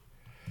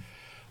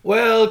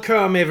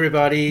Welcome,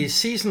 everybody.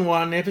 Season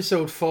 1,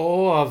 Episode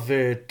 4 of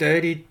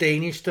Dirty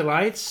Danish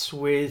Delights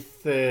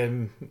with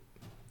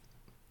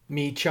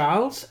me,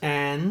 Charles,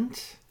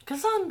 and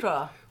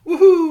Cassandra.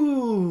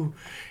 woohoo!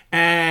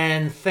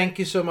 And thank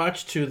you so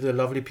much to the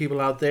lovely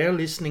people out there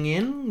listening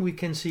in. We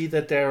can see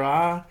that there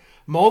are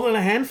more than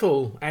a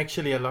handful,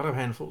 actually, a lot of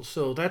handfuls.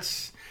 So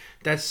that's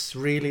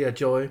really a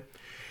joy.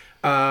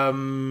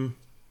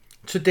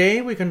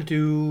 Today we're going to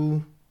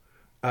do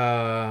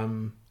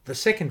the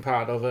second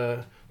part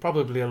of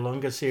probably a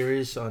longer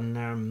series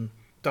on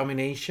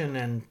domination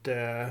and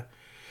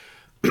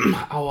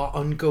our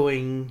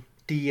ongoing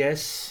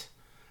DS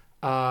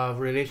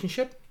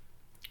relationship.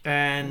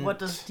 And What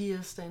does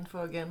DS stand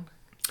for again?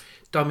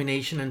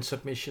 domination and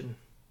submission.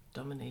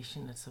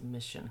 Domination and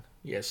submission.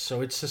 Yes,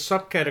 so it's a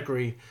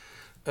subcategory.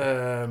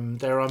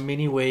 There are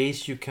many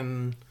ways you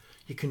can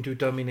do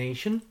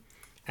domination,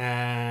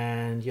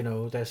 and you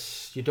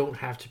don't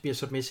have to be a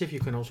submissive. You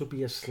can also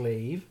be a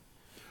slave,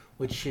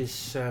 which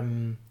is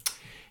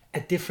a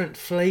different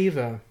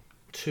flavor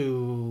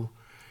to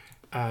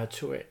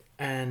it.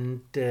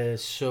 And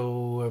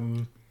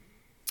so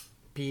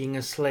being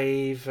a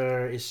slave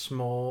is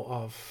more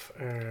of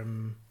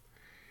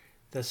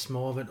there's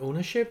more of an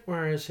ownership,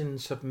 whereas in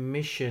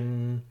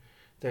submission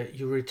that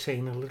you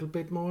retain a little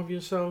bit more of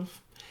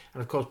yourself.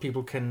 And of course,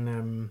 people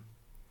can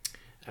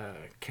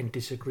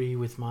disagree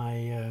with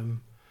my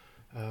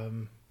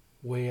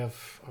way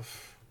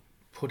of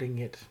putting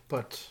it,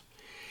 but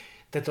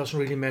that doesn't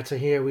really matter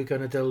here. We're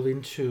going to delve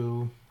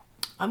into.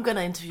 I'm going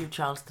to interview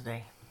Charles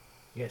today.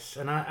 Yes,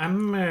 and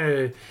I'm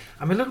a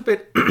little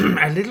bit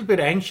a little bit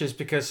anxious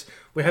because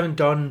we haven't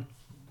done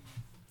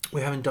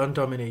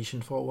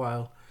domination for a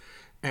while,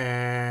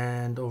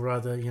 or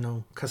rather,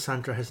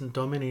 Cassandra hasn't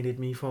dominated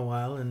me for a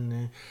while,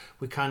 and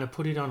we kind of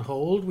put it on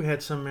hold. We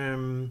had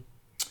some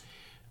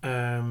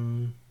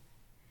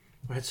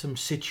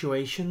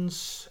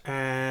situations,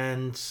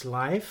 and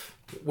life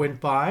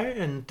went by,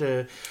 and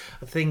I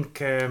think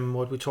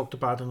what we talked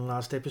about in the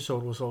last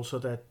episode was also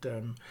that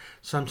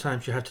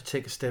sometimes you have to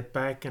take a step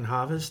back and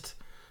harvest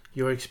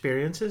your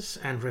experiences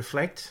and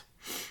reflect.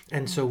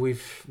 And so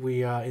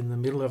we are in the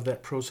middle of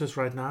that process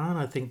right now, and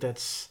I think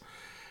that's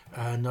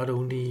not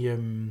only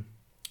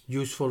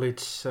useful,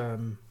 it's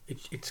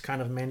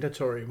kind of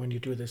mandatory when you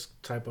do this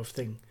type of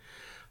thing.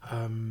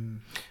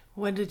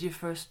 When did you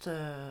first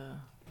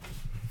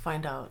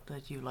find out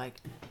that you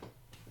liked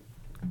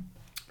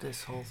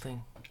this whole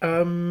thing?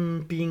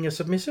 Being a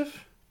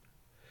submissive.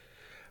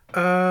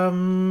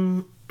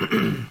 I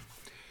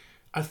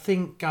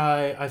think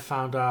I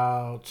found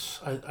out.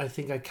 I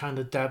think I kind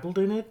of dabbled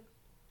in it.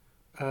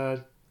 I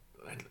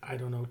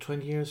don't know,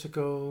 20 years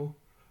ago,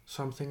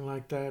 something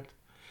like that.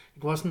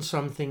 It wasn't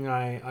something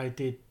I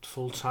did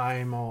full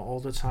time or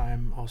all the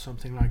time or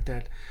something like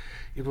that.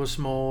 It was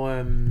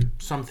more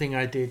something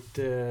I did,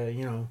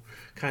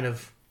 kind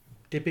of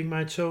dipping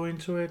my toe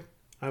into it.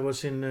 I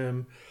was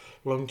in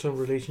long-term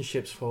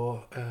relationships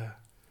for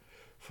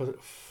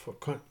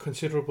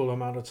considerable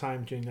amount of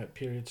time during that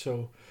period.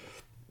 So,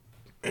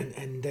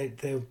 and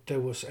there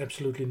was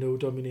absolutely no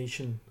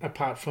domination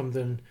apart from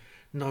the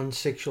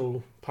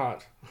non-sexual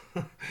part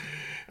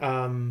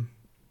in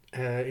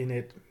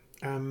it.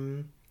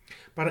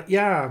 But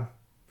yeah,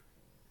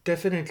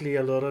 definitely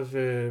a lot of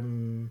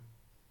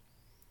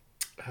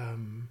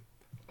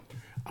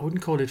I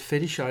wouldn't call it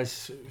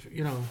fetishize,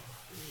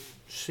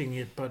 seeing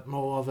it, but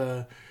more of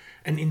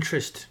an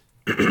interest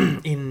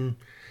in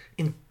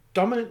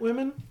dominant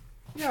women.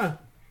 Yeah,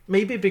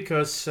 maybe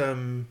because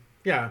so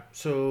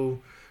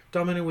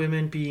dominant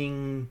women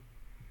being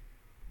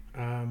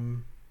I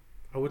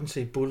wouldn't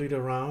say bullied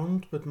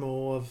around, but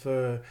more of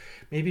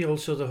maybe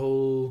also the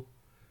whole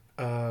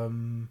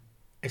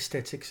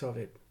aesthetics of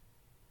it,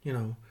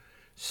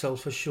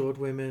 self-assured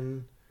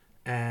women,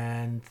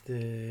 and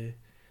the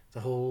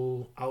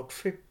whole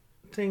outfit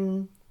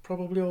thing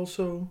probably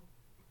also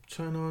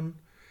turn on,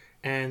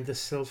 and the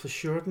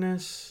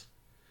self-assuredness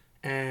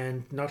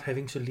and not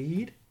having to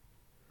lead,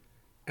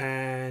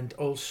 and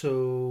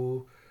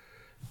also,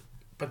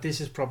 but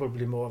this is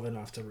probably more of an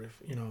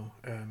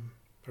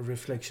a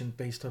reflection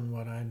based on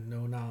what I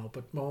know now,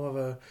 but more of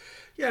a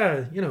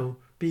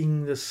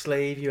being the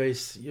slave,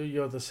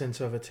 you're the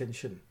center of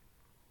attention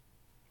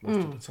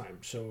most of the time.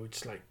 So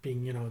it's like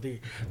being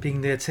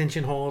being the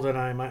attention whore that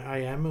I am.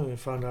 I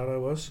found out I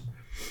was.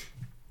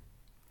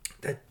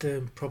 That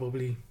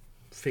probably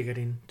figured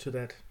into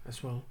that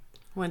as well.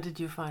 When did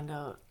you find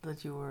out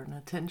that you were an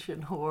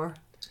attention whore?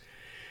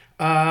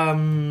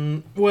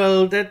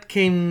 Well, that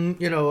came,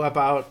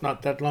 about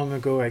not that long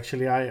ago,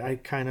 actually. I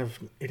kind of,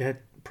 it had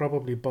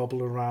probably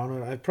bubbled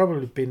around. I've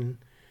probably been,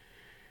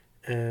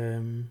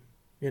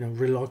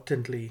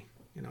 reluctantly,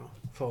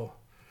 for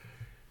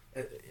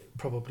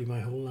probably my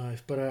whole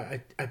life. But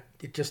I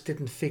it just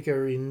didn't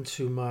figure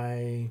into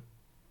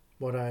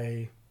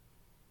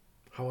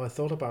how I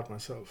thought about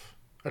myself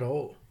at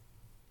all.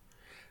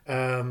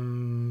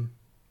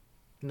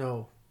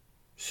 No.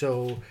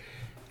 So,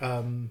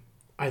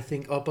 I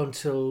think up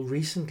until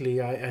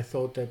recently, I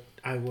thought that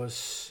I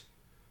was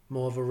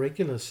more of a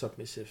regular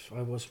submissive.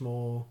 I was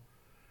more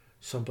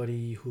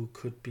somebody who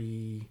would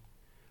be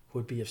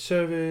of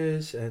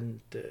service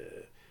and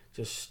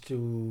just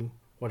do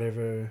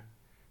whatever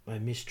my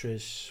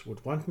mistress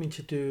would want me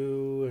to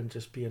do and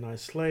just be a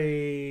nice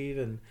slave.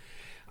 And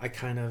I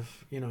kind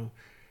of,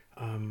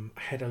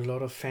 had a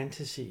lot of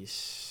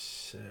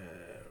fantasies,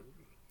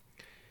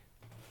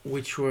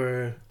 which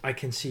were, I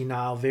can see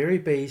now, very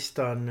based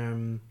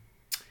on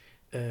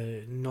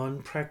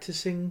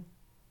non-practicing,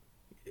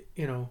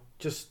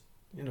 just,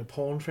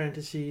 porn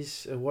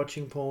fantasies,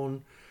 watching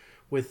porn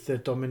with the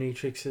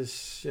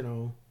dominatrixes,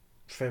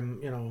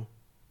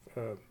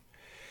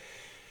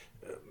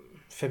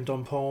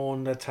 femdom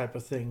porn, that type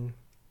of thing,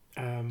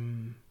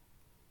 and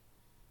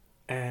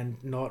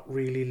not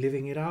really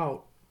living it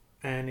out.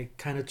 And it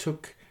kind of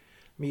took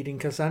meeting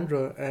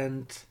Cassandra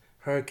and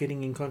her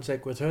getting in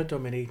contact with her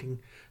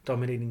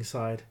dominating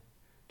side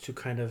to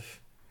kind of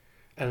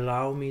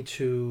allow me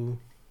to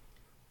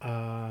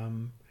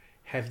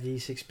have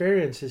these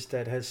experiences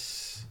that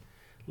has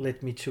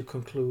led me to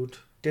conclude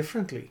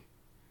differently.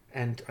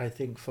 And I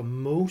think for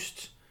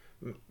most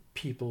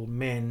people,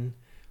 men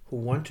who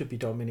want to be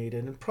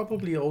dominated, and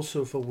probably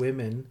also for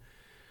women,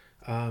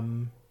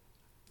 you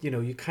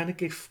kind of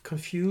get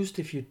confused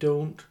if you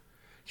don't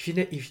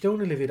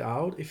live it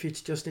out. If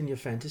it's just in your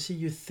fantasy,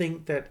 you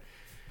think that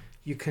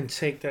you can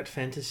take that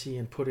fantasy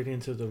and put it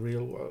into the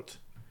real world.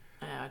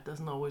 Yeah, it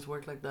doesn't always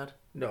work like that.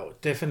 No,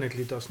 it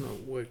definitely does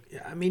not work.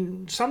 I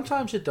mean,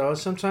 sometimes it does.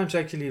 Sometimes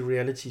actually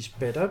reality is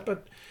better,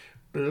 but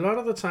a lot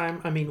of the time,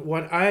 I mean,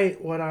 what I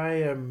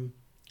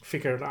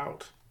figured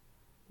out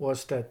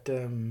was that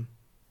in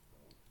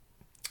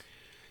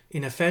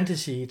a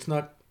fantasy, it's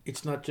not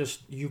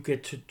just you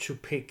get to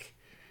pick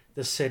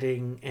the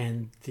setting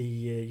and the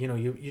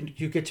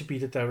you get to be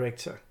the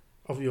director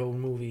of your own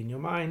movie in your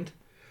mind,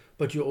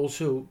 but you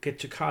also get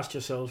to cast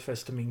yourself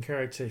as the main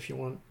character if you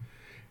want,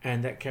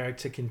 and that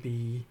character can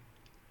be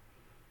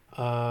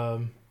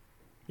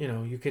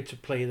you get to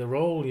play the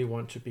role you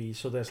want to be.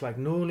 So there's like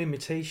no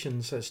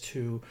limitations as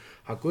to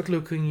how good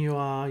looking you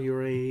are,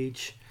 your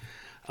age,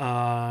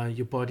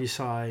 your body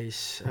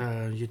size,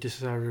 your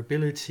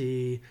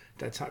desirability,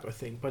 that type of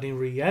thing. But in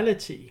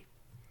reality,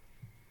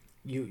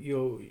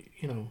 you're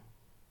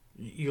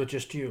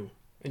just you,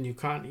 and you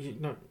can't.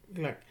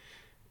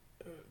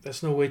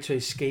 There's no way to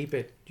escape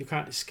it. You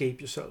can't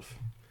escape yourself.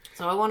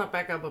 So I want to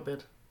back up a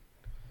bit.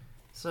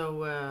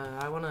 So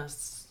I want to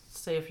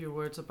say a few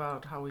words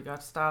about how we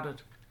got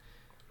started.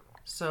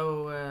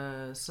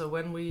 So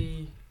when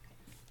we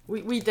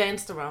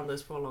danced around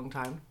this for a long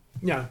time.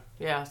 Yeah.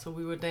 Yeah, so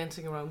we were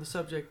dancing around the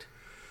subject,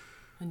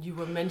 and you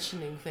were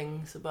mentioning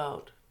things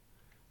about,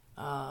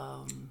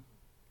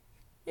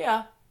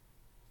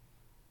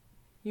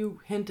 you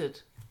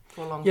hinted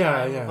for a long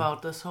time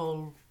about this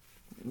whole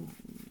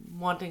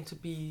wanting to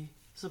be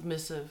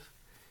submissive,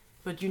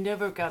 but you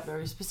never got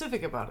very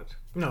specific about it.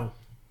 No.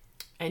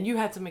 And you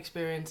had some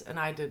experience, and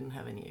I didn't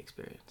have any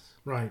experience.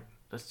 Right.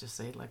 Let's just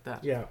say it like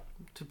that. Yeah.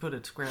 To put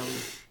it squarely.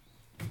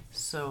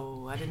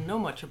 So I didn't know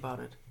much about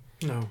it.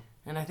 No.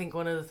 And I think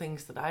one of the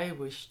things that I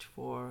wished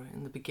for,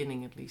 in the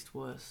beginning at least,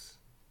 was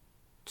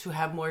to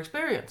have more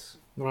experience.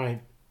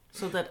 Right.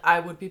 So that I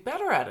would be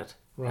better at it.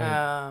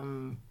 Right.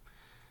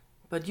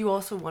 But you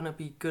also want to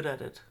be good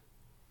at it.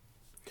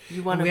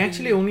 You want to. We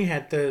actually only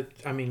had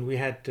we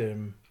had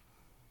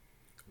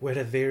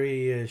a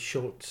very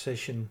short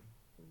session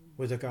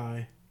with a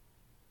guy.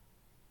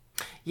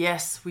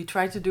 Yes, we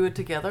tried to do it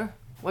together.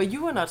 Well,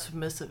 you were not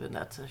submissive in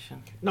that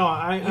session. No,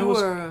 I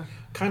was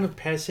kind of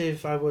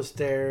passive. I was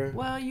there.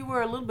 Well, you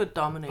were a little bit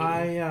dominating.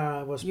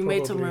 I was. You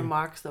made some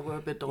remarks that were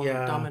a bit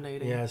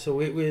dominating. Yeah. So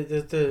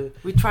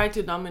we tried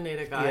to dominate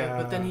a guy,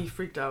 but then he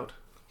freaked out.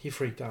 He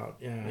freaked out.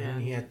 Yeah.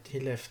 And he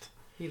left.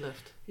 He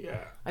left.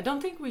 Yeah. I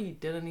don't think we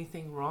did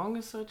anything wrong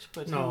as such,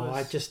 but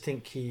I just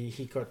think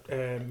he got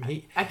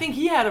I think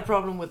he had a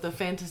problem with the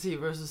fantasy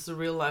versus the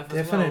real life.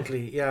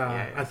 Definitely, as well.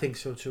 Yeah, I think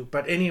so too.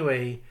 But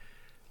anyway,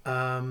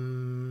 I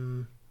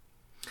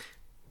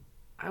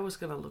was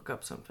gonna look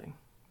up something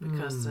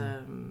because I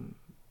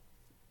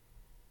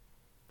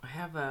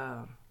have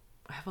a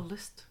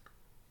list.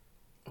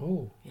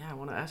 Oh. Yeah, I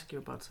want to ask you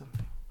about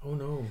something. Oh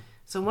no.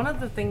 So one of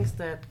the things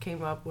that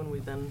came up when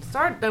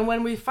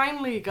when we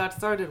finally got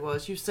started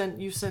was you sent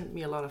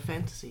me a lot of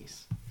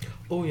fantasies.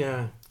 Oh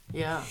yeah.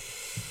 Yeah.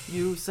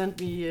 You sent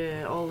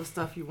me all the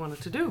stuff you wanted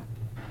to do,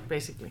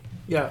 basically.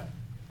 Yeah.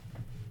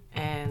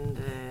 And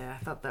I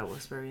thought that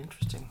was very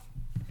interesting.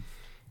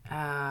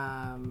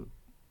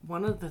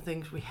 One of the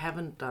things we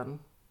haven't done,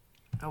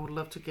 I would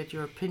love to get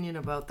your opinion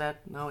about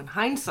that now in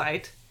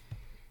hindsight,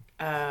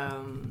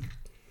 now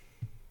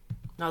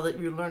that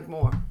you learned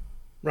more.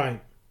 Right.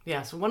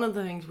 Yeah, so one of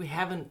the things we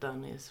haven't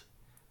done is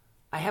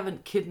I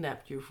haven't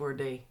kidnapped you for a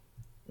day.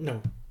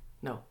 No.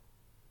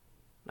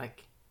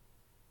 Like,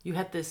 you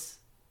had this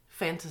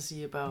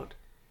fantasy about,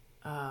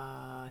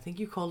 I think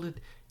you called it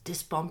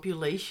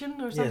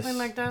disbombulation or something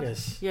like that?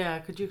 Yes. Yeah,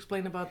 could you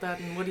explain about that,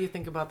 and what do you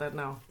think about that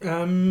now?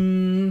 Well,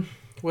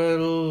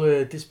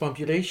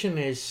 disbombulation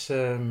is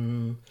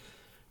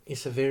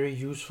is a very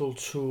useful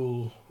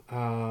tool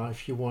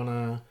if you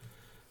wanna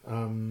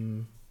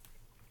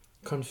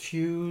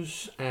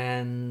confuse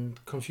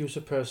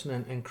a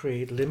person and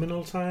create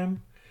liminal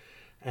time.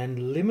 And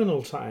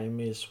liminal time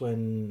is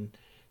when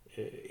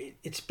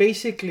it's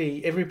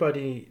basically,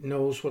 everybody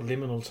knows what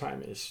liminal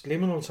time is.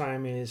 Liminal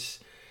time is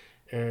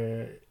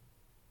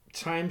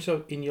times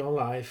in your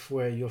life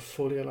where you're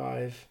fully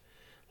alive.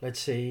 Let's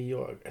say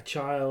you're a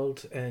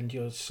child and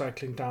you're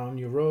cycling down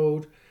your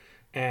road,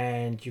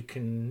 and you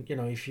can,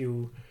 if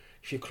you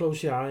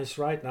close your eyes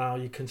right now,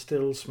 you can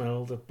still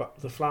smell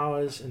the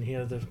flowers and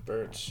hear the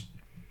birds.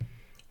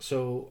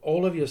 So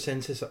all of your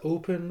senses are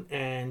open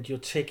and you're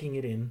taking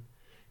it in,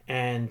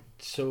 and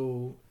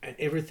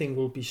everything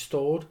will be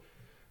stored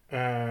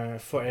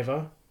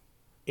forever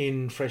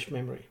in fresh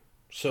memory.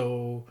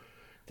 So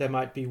there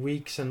might be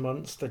weeks and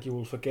months that you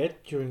will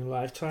forget during a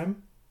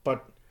lifetime,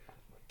 but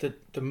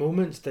the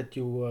moments that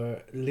you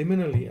were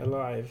liminally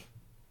alive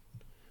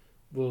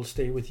will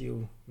stay with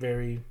you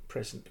very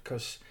present,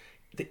 because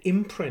the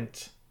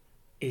imprint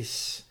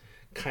is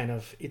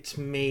it's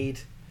made,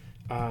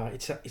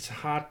 it's a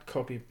hard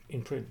copy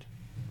imprint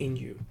in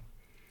you.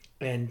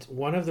 And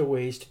one of the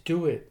ways to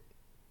do it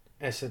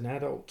as an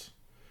adult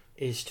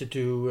is to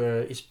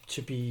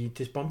be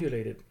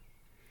disbambulated,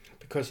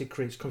 because it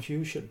creates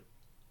confusion.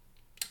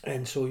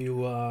 And so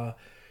you are,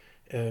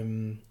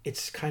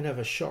 it's kind of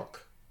a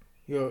shock.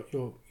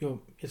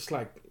 It's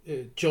like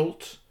a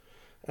jolt,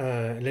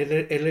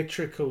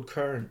 electrical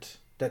current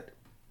that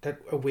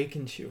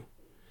awakens you.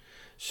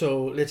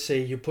 So let's say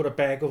you put a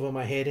bag over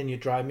my head and you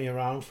drive me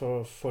around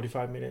for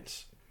 45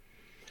 minutes.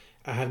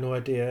 I have no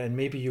idea. And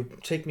maybe you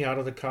take me out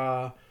of the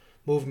car,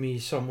 move me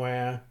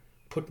somewhere,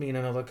 put me in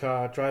another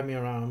car, drive me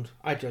around.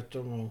 I just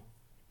don't know.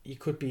 It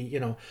could be,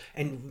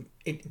 and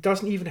it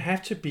doesn't even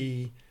have to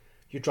be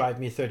you drive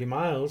me 30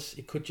 miles.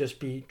 It could just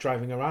be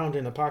driving around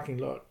in a parking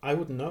lot. I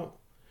wouldn't know.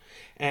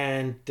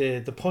 And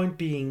the point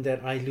being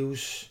that I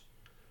lose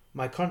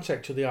my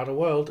contact to the outer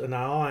world, and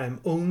now I am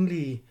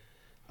only,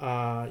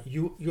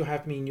 you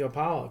have me in your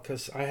power,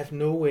 because I have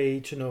no way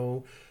to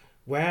know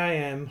where I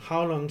am,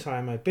 how long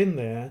time I've been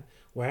there,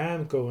 where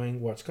I'm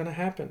going, what's going to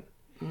happen.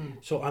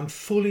 So I'm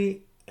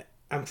fully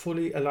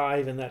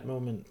alive in that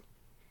moment,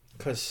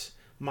 because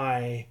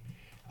my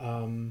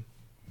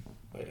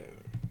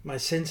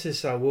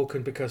senses are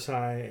woken because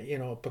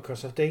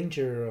because of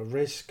danger or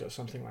risk or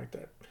something like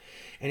that.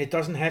 And it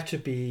doesn't have to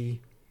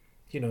be,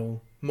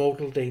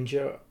 mortal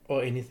danger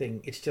or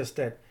anything. It's just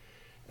that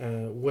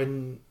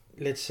when,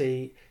 let's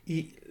say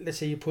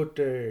you put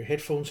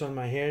headphones on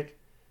my head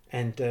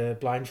and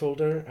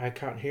blindfolder, I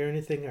can't hear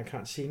anything, I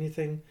can't see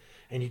anything,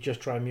 and you just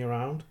drive me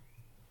around.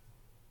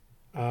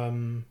 I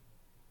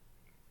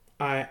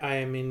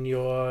am in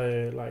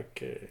your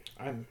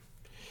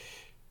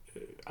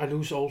I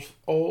lose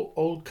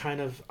all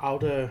kind of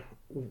outer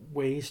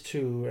ways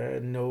to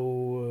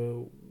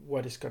know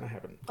what is gonna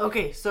happen.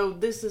 Okay, so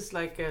this is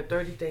like a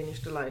Dirty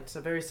Danish Delight. It's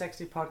a very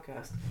sexy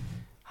podcast.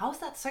 How's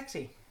that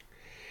sexy?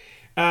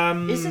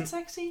 Is it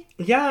sexy?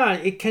 Yeah,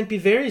 it can be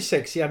very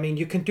sexy. I mean,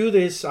 you can do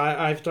this.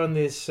 I've done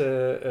this,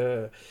 for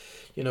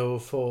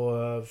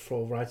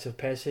rites of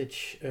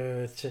passage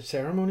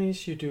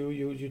ceremonies. You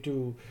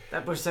do.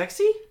 That was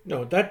sexy?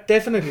 No, that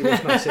definitely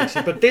was not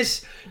sexy. But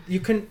this, you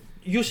can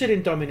use it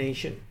in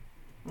domination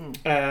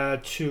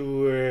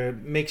to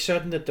make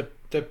certain that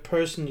the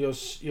person your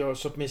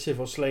submissive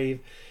or slave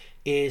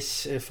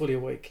is fully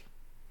awake,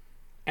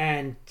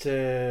 and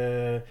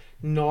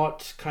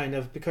not kind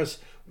of, because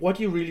what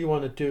you really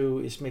want to do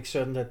is make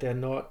certain that they're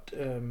not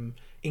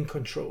in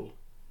control.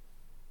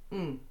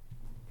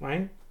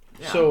 Right?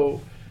 Yeah.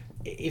 So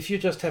if you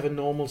just have a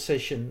normal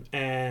session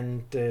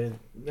and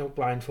no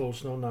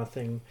blindfolds, no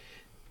nothing,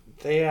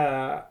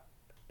 they're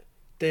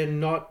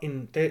not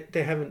in,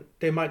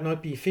 they might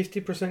not be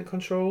 50%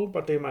 control,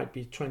 but they might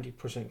be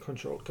 20%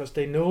 control, because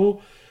they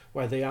know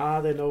where they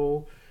are,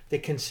 they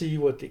can see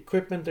what the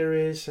equipment there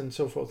is and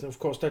so forth. And of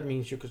course that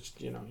means you could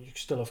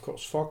still of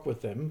course fuck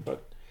with them,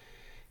 but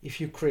if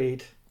you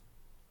create,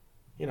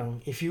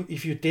 if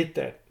you did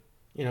that,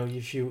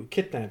 if you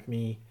kidnapped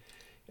me,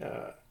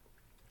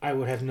 I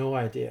would have no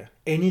idea.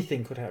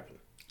 Anything could happen.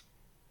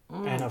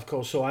 And of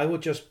course, so I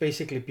would just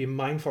basically be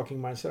mind fucking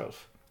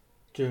myself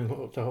during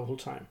the whole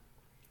time.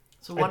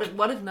 So what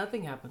if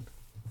nothing happened?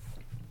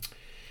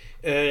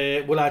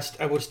 Well,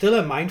 I would still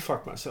have mind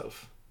fucked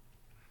myself.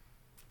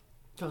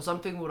 So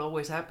something would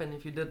always happen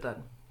if you did that.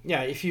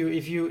 Yeah, if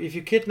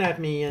you kidnapped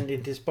me and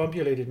it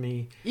disbambulated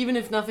me. Even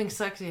if nothing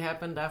sexy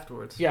happened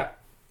afterwards. Yeah,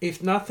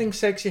 if nothing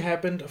sexy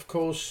happened, of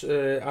course,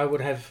 I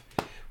would have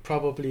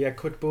I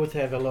could both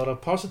have a lot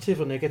of positive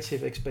or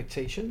negative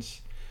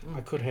expectations.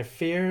 I could have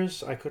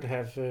fears. I could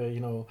have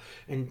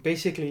and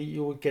basically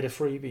you would get a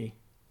freebie.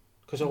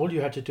 Because all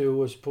you had to do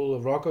was pull a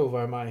rock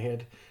over my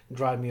head and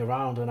drive me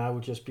around, and I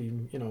would just be,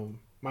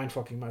 mind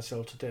fucking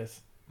myself to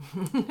death.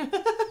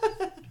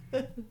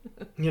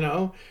 You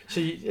know,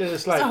 so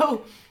it's like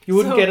So you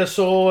wouldn't get a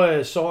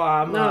sore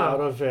arm No.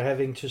 out of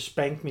having to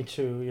spank me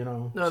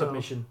to No.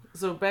 submission.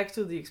 So back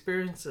to the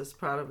experiences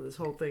part of this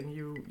whole thing.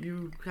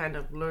 You kind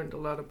of learned a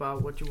lot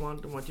about what you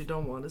want and what you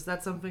don't want. Is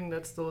that something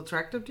that's still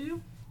attractive to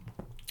you?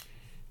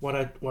 What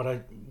I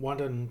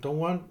want and don't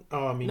want.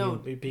 Oh, I mean, No,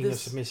 being a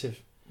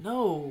submissive.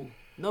 No,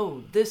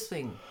 this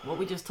thing. What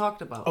we just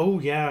talked about. Oh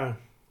yeah.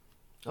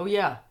 Oh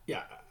yeah.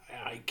 Yeah,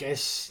 I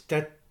guess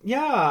that.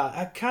 Yeah,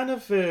 I kind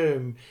of.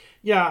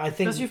 Yeah, I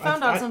think Because you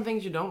found out some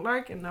things you don't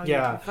like, and now you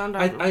found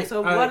out.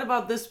 What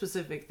about this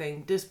specific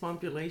thing,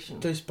 disbombulation?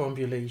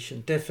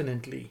 Disbombulation,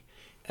 definitely.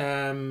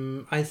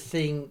 I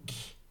think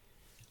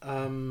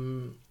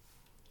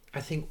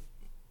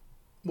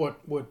what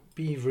would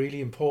be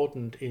really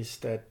important is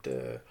that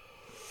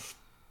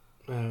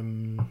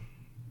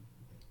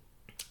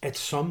at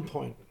some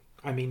point,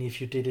 I mean,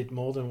 if you did it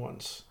more than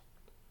once,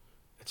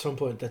 at some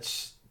point,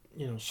 that's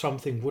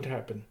something would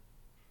happen.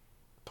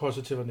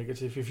 Positive or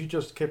negative. If you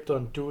just kept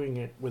on doing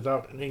it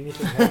without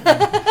anything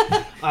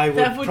happening, I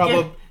would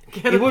probably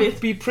it would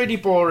be pretty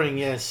boring.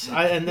 Yes,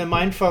 and the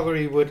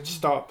mindfuckery would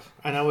stop,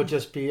 and I would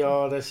just be,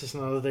 oh, this is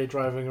another day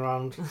driving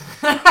around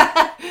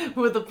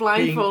with the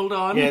blindfold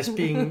on. Yes,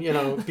 being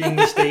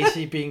Miss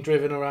Stacy, being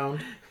driven around.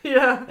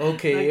 Yeah.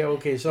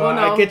 Okay. So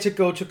I get to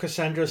go to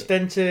Cassandra's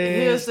dentist.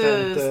 Here's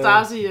the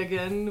Stasi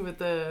again with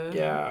the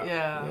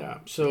yeah.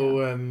 So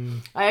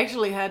I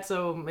actually had,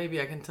 so maybe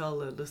I can tell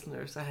the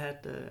listeners, I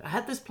had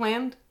this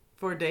planned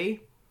for a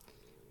day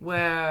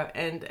where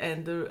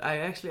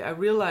I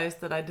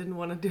realized that I didn't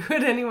want to do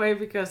it anyway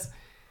because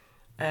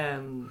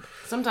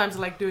sometimes I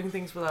like doing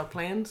things without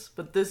plans,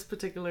 but this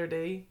particular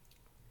day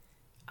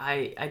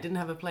I didn't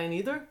have a plan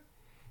either.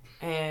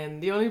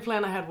 And the only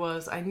plan I had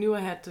was I knew I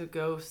had to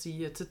go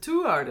see a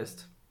tattoo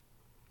artist,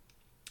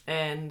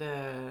 and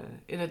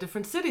in a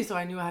different city, so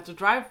I knew I had to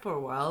drive for a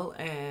while.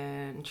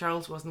 And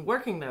Charles wasn't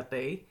working that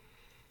day,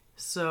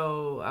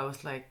 so I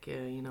was like,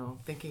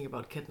 thinking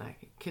about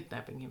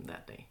kidnapping him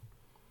that day.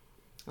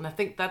 And I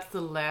think that's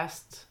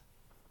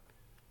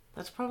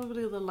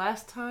probably the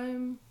last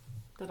time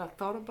that I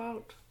thought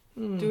about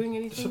doing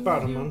anything. It's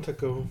about a month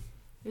ago.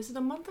 Is it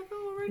a month ago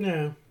already?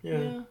 Yeah.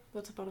 Yeah,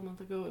 that's about a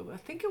month ago. I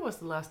think it was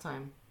the last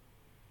time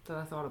that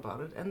I thought about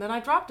it. And then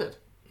I dropped it.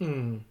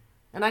 And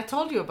I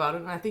told you about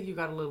it, and I think you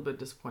got a little bit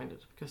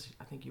disappointed because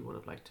I think you would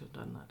have liked to have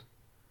done that.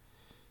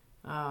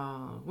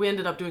 We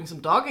ended up doing some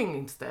dogging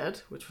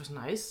instead, which was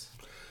nice.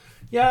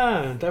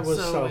 Yeah, that was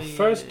our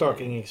first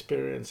dogging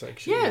experience,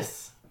 actually.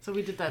 Yes. So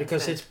we did that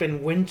because instead. It's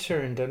been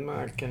winter in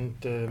Denmark, and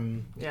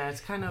it's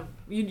kind of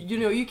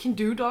you can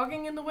do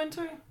dogging in the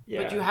winter,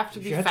 but you have to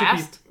be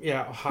fast.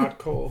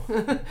 Hardcore.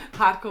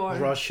 Hardcore.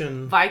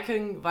 Russian.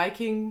 Viking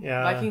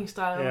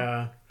style.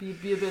 Yeah.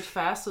 Be a bit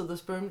fast so the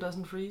sperm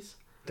doesn't freeze.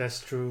 That's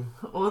true.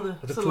 Or the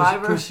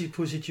saliva. Pussy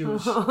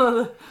juice.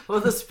 or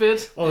the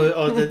spit.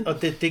 or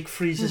the dick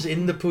freezes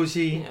in the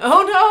pussy.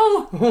 Oh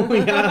no! Oh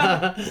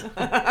yeah.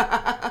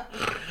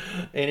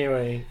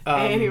 Anyway.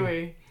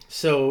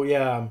 So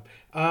yeah.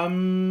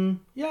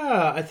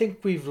 I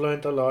think we've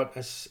learned a lot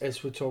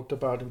as we talked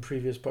about in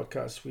previous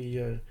podcasts.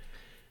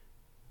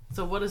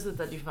 So what is it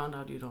that you found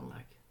out you don't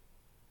like?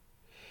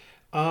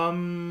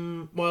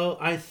 Well,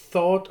 I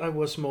thought I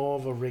was more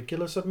of a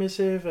regular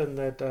submissive, and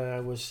that I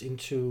was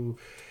into,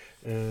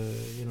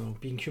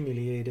 being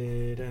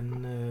humiliated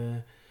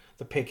and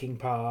the pecking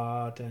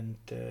part and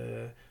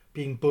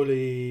being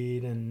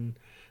bullied and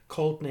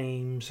called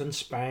names and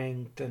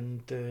spanked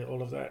and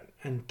all of that.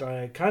 And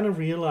I kind of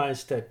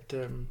realized that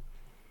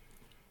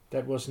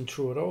that wasn't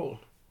true at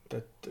all.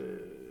 That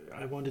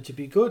I wanted to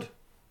be good.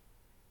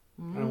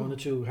 I wanted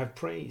to have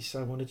praise.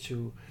 I wanted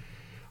to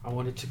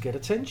get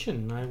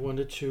attention. I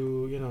wanted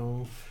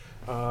to,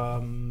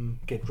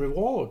 get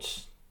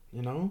rewards,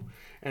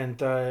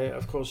 And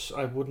of course,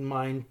 I wouldn't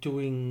mind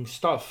doing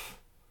stuff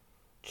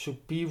to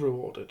be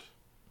rewarded,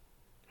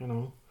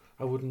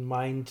 I wouldn't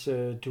mind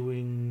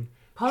doing...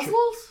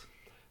 Puzzles?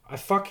 I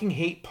fucking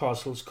hate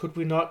puzzles. Could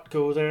we not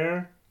go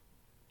there?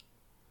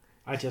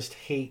 I just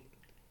hate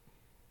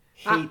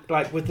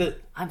like with the...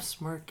 I'm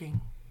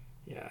smirking.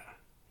 Yeah.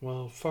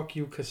 Well, fuck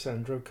you,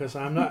 Cassandra, because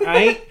I'm not...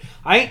 I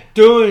ain't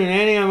doing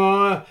any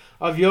more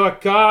of your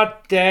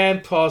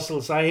goddamn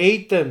puzzles. I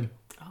hate them.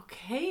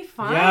 Okay,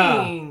 fine.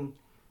 Yeah.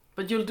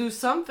 But you'll do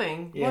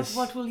something. Yes.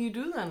 What will you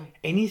do then?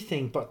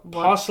 Anything but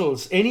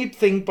puzzles.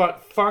 Anything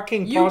but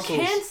fucking puzzles. You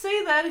can't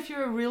say that if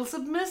you're a real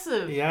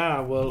submissive.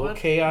 Yeah, well,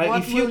 okay.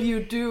 What will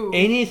you do?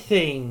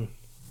 Anything.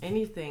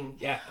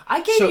 Yeah.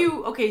 I gave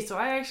you... Okay, so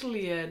I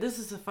actually... this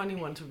is a funny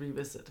one to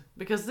revisit.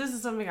 Because this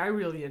is something I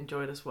really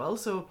enjoyed as well.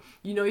 So,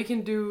 you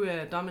can do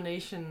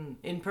domination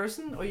in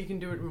person or you can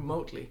do it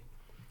remotely.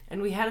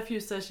 And we had a few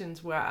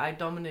sessions where I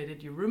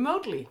dominated you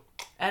remotely.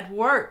 At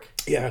work.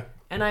 Yeah.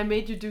 And I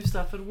made you do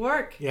stuff at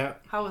work. Yeah.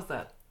 How was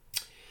that?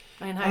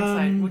 In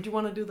hindsight, would you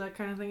want to do that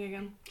kind of thing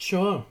again?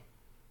 Sure.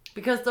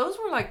 Because those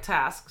were like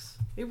tasks.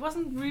 It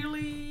wasn't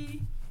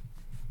really...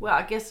 Well,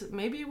 I guess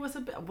maybe it was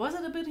a bit... Was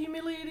it a bit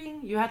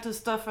humiliating? You had to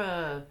stuff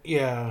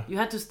You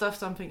had to stuff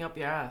something up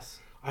your ass.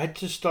 I had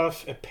to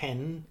stuff a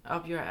pen.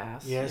 Up your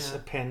ass. Yes, yeah.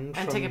 a pen.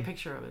 And take a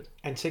picture of it.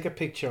 And take a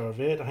picture of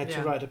it. I had to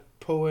Yeah. write a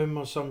poem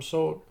of some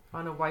sort.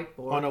 On a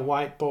whiteboard. On a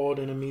whiteboard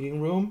in a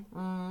meeting room.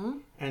 Mm-hmm.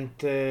 And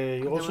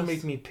you also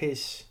made me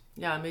piss.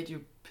 Yeah, I made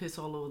you piss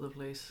all over the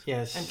place.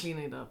 Yes. And clean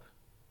it up.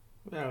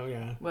 Oh,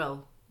 yeah.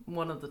 Well,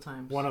 one of the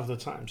times. One of the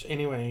times.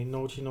 Anyway,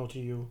 naughty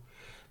you.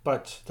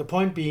 But the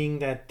point being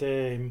that,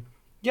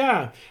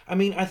 yeah, I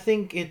mean, I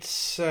think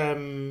it's,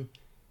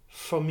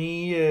 for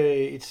me,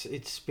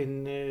 it's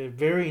been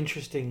very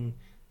interesting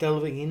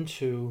delving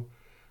into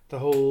the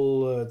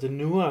whole, the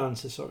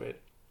nuances of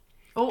it.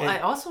 Oh, and I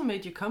also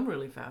made you come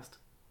really fast.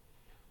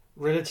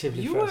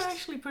 Relatively you fast. You were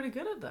actually pretty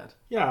good at that.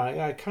 Yeah,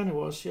 I kind of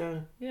was,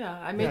 yeah. Yeah,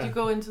 I made you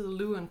go into the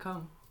loo and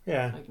come.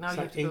 Yeah, like now it's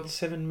you like have to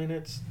 7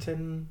 minutes,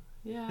 10...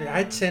 Yeah, I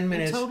had 10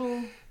 minutes. In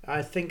total.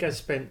 I think I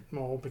spent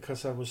more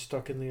because I was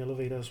stuck in the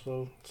elevator as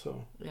well,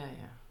 so... Yeah.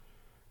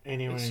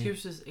 Anyway.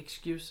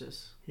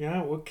 Excuses.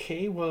 Yeah,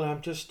 okay, well,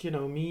 I'm just,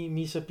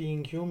 me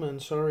being human,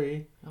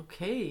 sorry.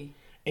 Okay.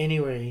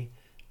 Anyway,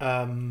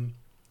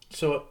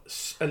 so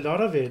a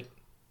lot of it,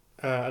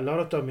 a lot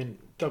of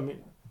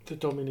the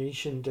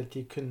domination that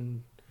you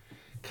can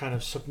kind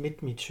of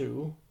submit me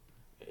to,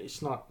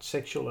 it's not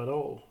sexual at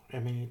all. I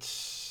mean,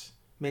 it's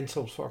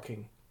mental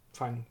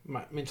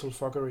mental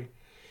fuckery,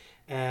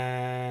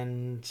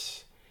 and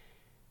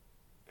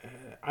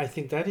I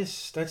think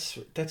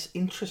that's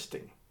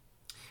interesting.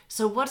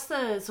 So what's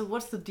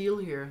the deal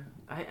here?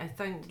 I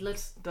think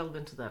let's delve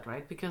into that,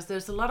 right? Because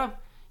there's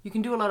you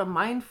can do a lot of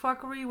mind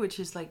fuckery, which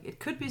is like it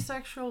could be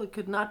sexual, it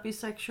could not be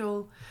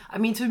sexual. I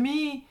mean, to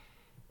me,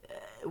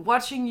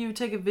 watching you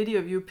take a video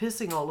of you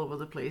pissing all over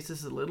the place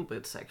is a little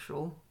bit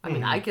sexual. I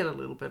mean, I get a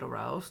little bit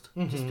aroused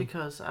just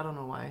because I don't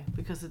know why.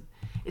 Because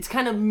it's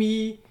kind of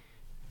me,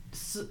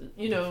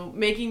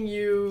 making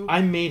you.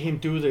 I made him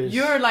do this.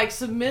 You're like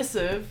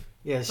submissive.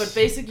 Yes. But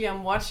basically,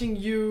 I'm watching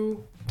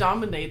you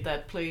dominate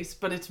that place,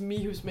 but it's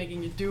me who's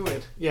making you do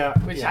it. Yeah.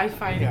 Which I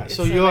find it's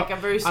so you're, like a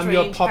very strange I'm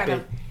your puppet.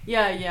 kind of.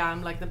 Yeah,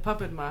 I'm like the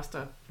puppet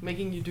master,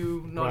 making you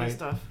do naughty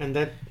stuff. And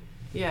that.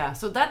 Yeah,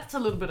 so that's a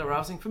little bit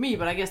arousing for me,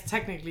 but I guess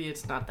technically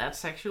it's not that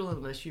sexual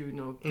unless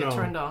you get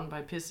turned on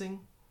by pissing,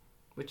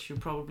 which you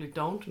probably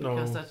don't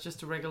because that's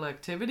just a regular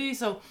activity.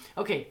 So,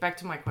 okay, back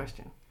to my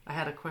question. I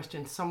had a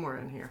question somewhere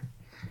in here.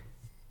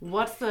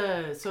 What's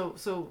the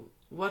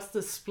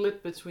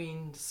split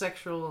between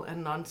sexual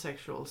and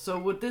non-sexual? So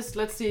with this,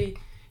 let's say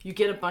you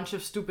get a bunch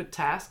of stupid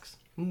tasks,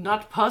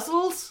 not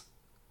puzzles.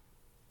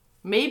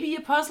 Maybe a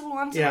puzzle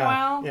once in a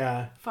while.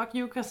 Yeah. Fuck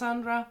you,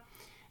 Cassandra.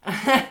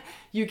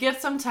 You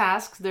get some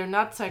tasks, they're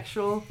not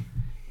sexual,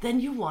 then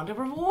you want a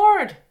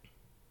reward.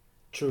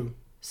 True.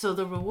 So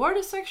the reward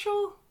is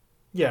sexual?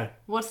 Yeah.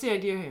 What's the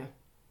idea here?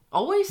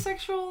 Always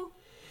sexual?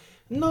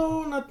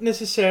 No, not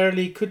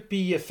necessarily. Could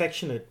be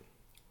affectionate.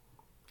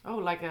 Oh,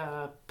 like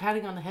a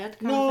patting on the head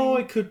kind of thing?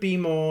 thing? It could be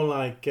more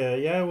like,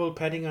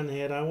 patting on the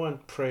head. I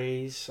want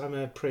praise. I'm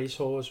a praise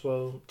whore as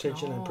well.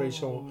 Attention and praise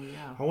whore.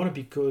 Yeah. I want to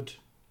be good.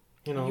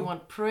 You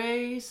want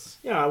praise?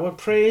 Yeah, I want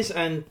praise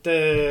and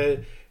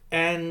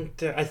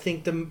I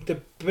think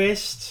the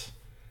best,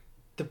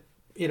 the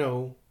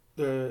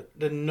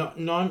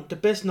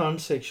best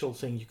non-sexual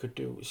thing you could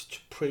do is to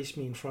praise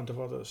me in front of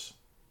others.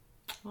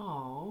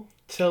 Oh.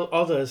 Tell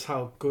others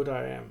how good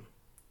I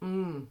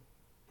am.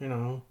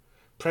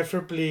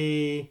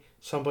 Preferably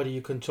somebody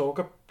you can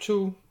talk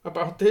to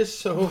about this.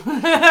 So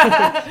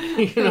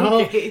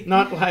okay.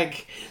 Not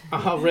like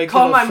our regular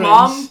Call my friends.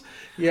 Mom.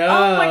 Yeah.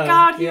 Oh my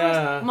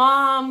God,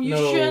 Mom,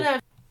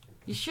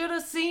 you should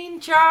have seen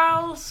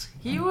Charles.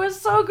 He was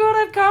so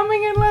good at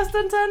coming in less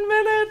than 10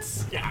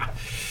 minutes. Yeah.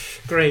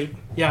 Great.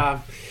 Yeah.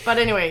 But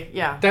anyway,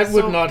 yeah. That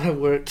would not have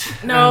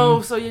worked.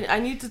 No, I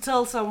need to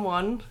tell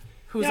someone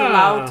who's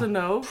allowed to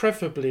know.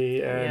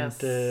 Preferably. And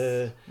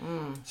yes.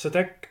 So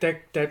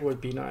that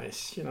would be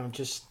nice,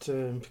 just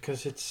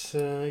because it's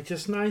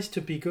just nice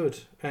to be good.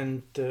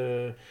 And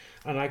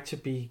I like to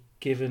be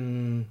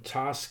given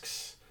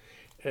tasks,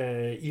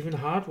 even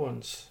hard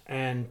ones,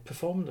 and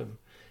perform them.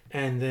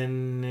 And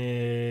then,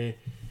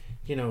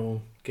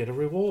 get a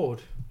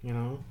reward,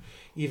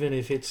 even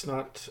if it's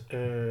not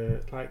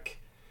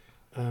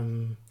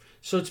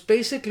so it's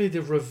basically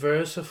the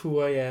reverse of who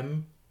I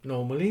am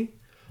normally.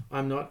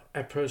 I'm not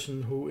a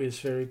person who is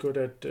very good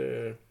at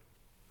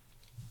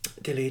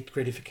delayed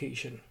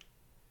gratification.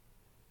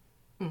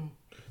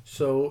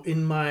 So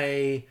in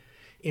my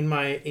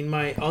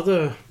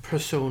other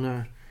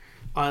persona,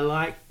 I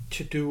like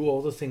to do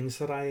all the things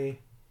that I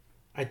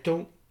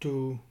don't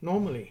do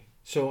normally.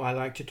 So I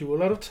like to do a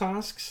lot of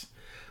tasks.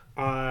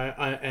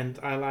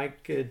 I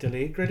like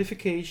delayed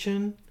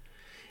gratification,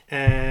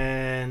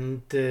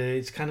 and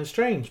it's kind of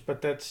strange,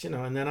 but that's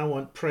and then I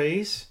want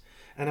praise,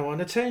 and I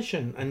want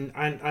attention, and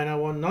I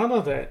want none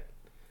of that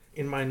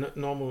in my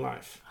normal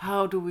life.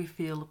 How do we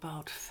feel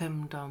about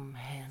femdom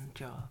hand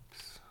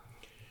jobs?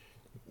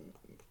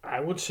 I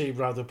would say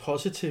rather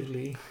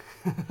positively,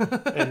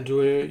 and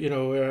do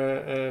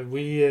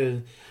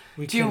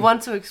you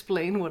want to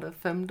explain what a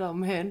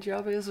femdom hand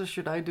job is, or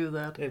should I do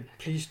that?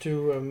 Please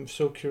do. I'm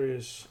so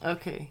curious.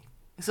 Okay.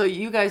 So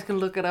you guys can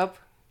look it up.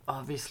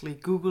 Obviously,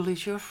 Google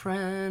is your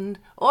friend.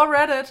 Or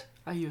Reddit.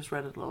 I use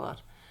Reddit a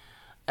lot.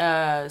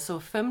 So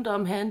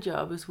femdom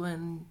handjob is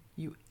when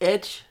you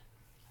edge.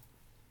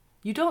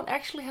 You don't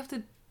actually have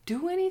to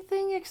do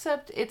anything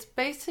except it's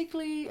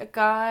basically a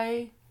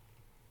guy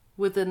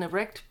with an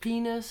erect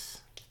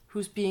penis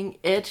who's being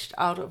edged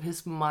out of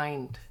his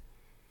mind.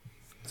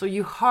 So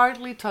you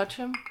hardly touch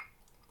him.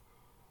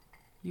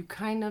 You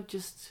kind of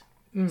just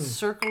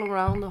circle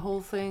around the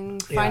whole thing,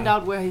 find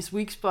out where his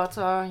weak spots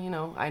are. You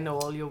know, I know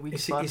all your weak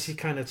spots. Is he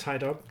kind of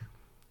tied up?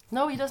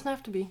 No, he doesn't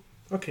have to be.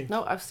 Okay.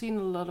 No, I've seen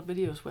a lot of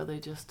videos where they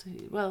just,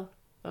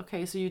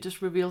 okay, so you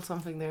just reveal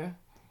something there.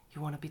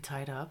 You want to be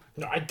tied up?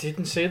 No, I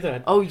didn't say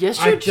that. Oh,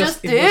 yes, you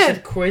just did. It was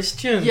a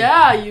question.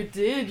 Yeah, you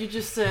did. You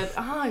just said,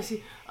 I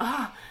see.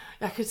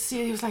 I could see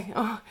it. He was like,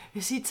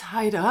 is he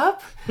tied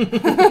up? There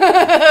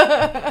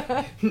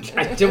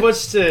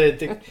was,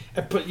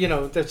 but you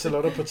know, there's a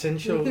lot of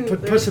potential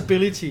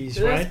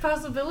possibilities, right? There's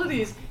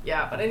possibilities.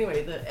 Yeah, but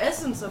anyway, the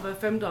essence of a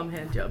femdom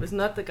handjob is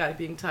not the guy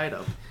being tied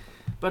up,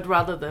 but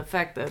rather the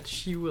fact that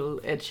she will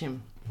edge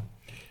him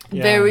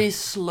very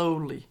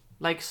slowly,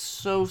 like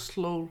so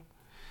slow,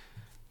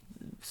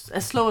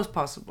 as slow as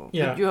possible.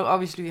 Yeah. But you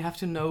obviously have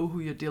to know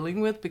who you're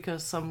dealing with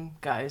because some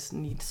guys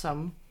need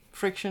some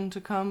friction to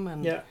come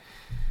and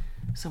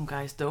some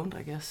guys don't,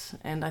 I guess.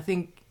 And I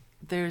think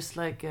there's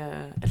like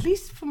at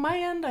least from my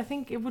end, I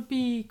think it would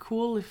be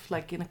cool if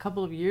like in a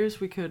couple of years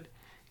we could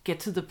get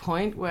to the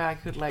point where I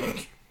could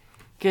like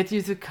get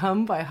you to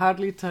come by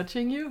hardly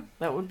touching you.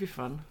 That would be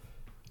fun.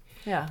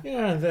 Yeah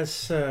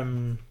That's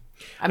I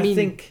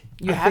think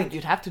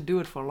you'd have to do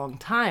it for a long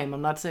time.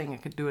 I'm not saying I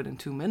could do it in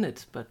 2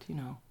 minutes, but you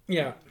know.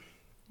 Yeah.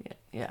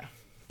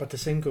 But the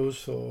same goes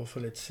for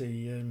let's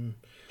say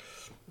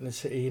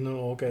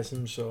anal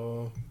orgasms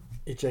or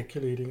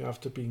ejaculating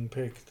after being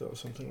pegged or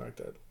something like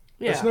that.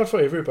 Yeah. It's not for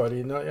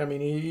everybody. No, I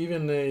mean,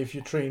 even if you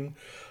train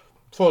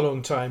for a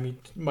long time, you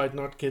might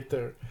not get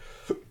there,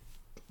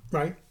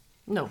 right?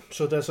 No.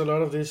 So there's a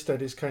lot of this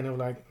that is kind of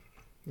like,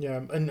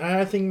 and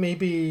I think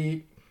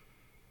maybe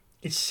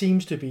it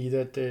seems to be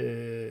that,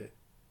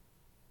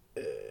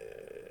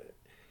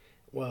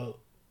 well,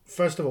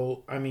 first of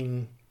all, I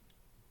mean,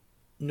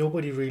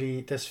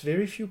 there's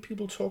very few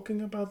people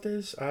talking about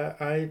this.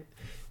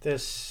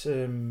 There's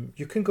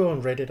you can go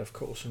on Reddit, of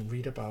course, and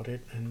read about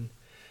it,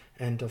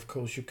 and of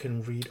course you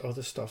can read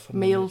other stuff.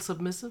 Male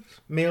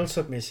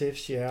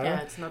submissives, yeah.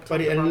 Yeah, it's not.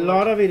 But a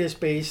lot of it is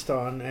based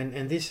on,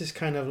 and this is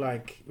kind of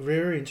like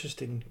very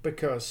interesting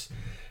because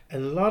a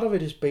lot of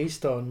it is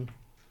based on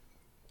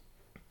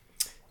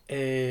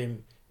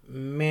men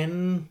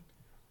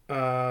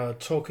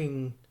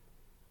talking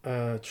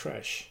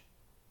trash.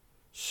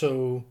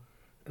 So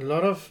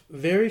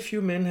very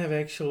few men have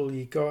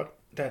actually got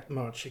that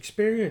much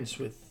experience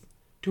with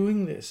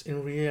doing this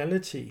in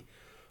reality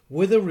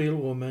with a real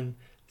woman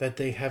that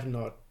they have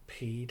not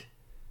paid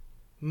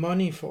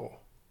money for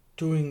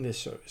doing this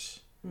service.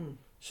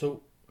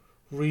 So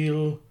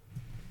real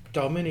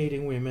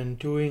dominating women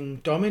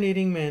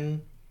dominating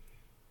men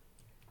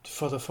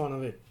for the fun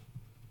of it,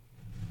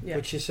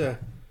 which is a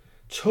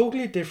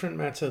totally different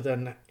matter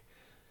than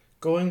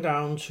going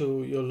down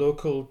to your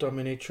local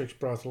dominatrix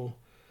brothel,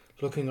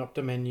 looking up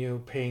the menu,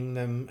 paying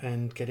them,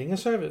 and getting a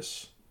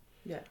service.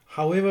 Yeah.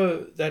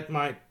 However that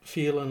might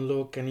feel and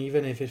look, and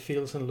even if it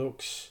feels and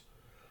looks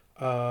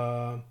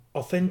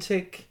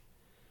authentic,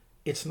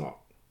 it's not.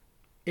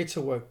 It's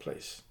a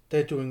workplace.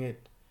 They're doing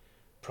it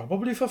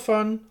probably for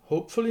fun,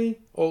 hopefully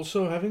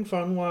also having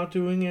fun while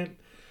doing it,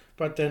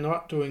 but they're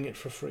not doing it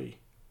for free.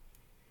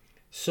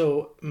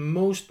 So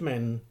most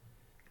men,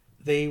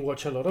 they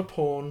watch a lot of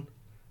porn,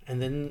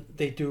 and then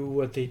they do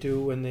what they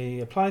do when they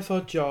apply for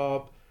a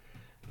job.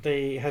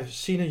 They have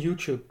seen a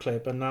YouTube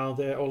clip, and now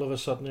they're all of a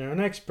sudden they're an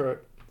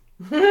expert.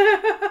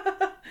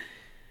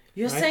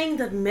 You're saying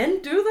that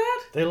men do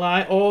that? They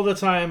lie all the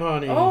time,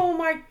 honey. Oh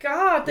my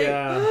God!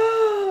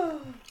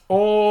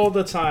 All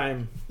the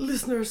time.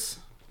 Listeners,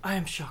 I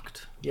am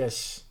shocked.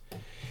 Yes.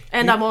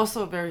 And I'm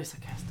also very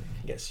sarcastic.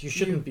 Yes, you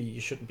shouldn't be.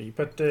 You shouldn't be.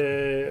 But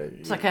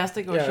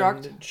sarcastic or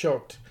shocked?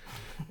 Shocked.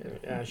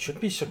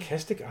 Shouldn't be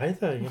sarcastic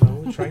either. You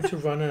know, we're trying to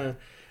run a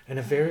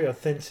very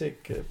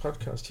authentic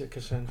podcast here,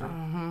 Cassandra.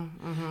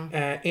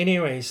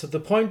 Anyway, so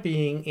the point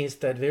being is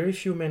that very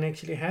few men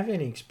actually have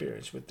any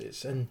experience with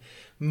this, and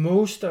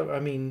it's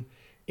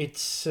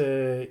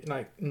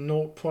like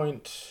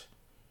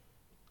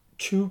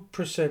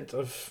 0.2%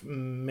 of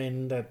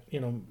men that, you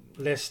know,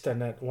 less than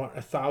that,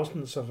 a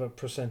thousandth of a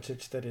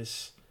percentage that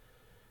is,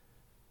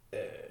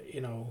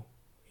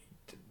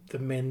 the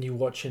men you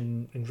watch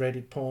in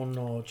Reddit porn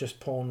or just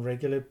porn,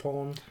 regular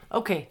porn.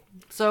 Okay,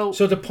 so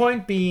the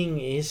point being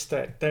is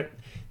that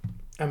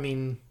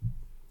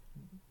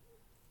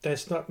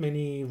there's not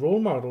many role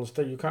models,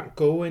 that you can't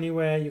go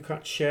anywhere, you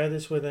can't share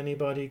this with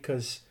anybody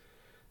because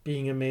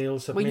being a male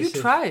submissive. Well, you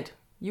tried.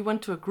 You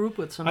went to a group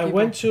with some people. I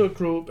went to a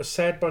group, a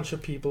sad bunch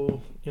of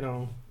people, you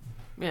know.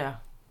 Yeah.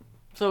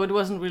 So it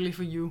wasn't really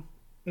for you.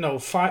 No,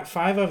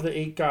 five of the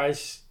 8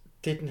 guys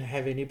didn't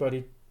have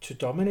anybody to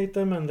dominate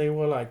them, and they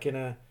were like in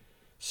a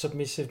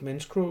submissive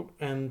men's group,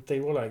 and they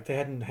were like they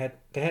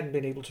hadn't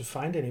been able to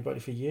find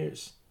anybody for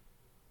years.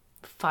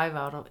 5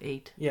 out of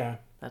 8. Yeah,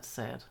 That's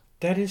sad.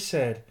 that is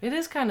sad. It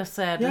is kind of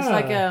sad. Yeah. It's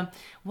like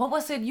what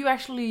was it?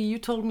 You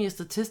told me a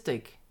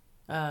statistic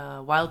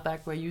a while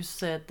back where you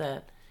said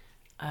that,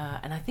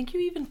 and I think you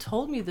even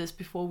told me this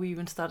before we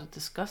even started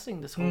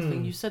discussing this whole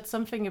thing. You said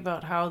something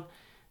about how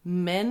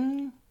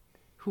men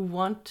who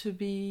want to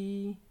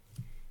be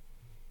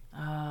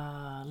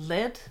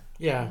led.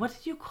 Yeah. What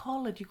did you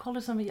call it? You called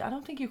it something. I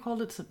don't think you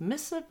called it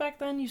submissive back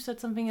then. You said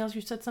something else.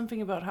 You said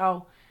something about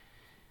how,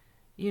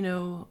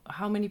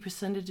 how many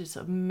percentages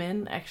of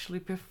men actually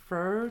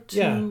prefer to.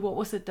 Yeah. What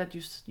was it that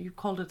you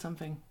called it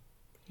something?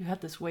 You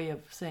had this way of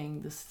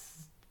saying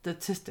this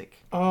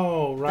statistic.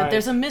 Oh, right. That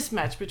there's a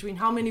mismatch between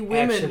how many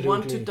women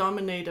want to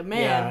dominate a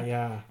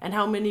man and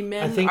how many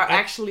men are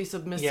actually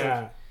submissive.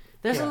 Yeah.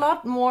 There's a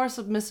lot more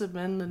submissive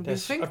men than we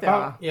think there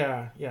are.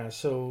 Yeah.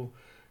 So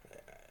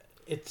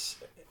it's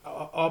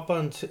up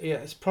until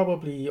it's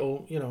probably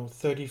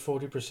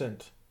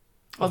 30-40%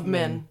 of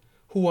men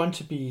who want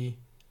to be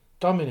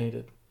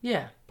dominated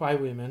by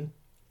women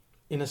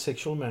in a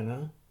sexual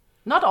manner.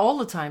 Not all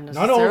the time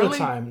necessarily. Not all the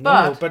time,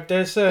 no. But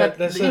there's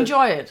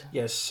enjoy it.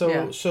 Yes,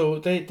 so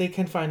they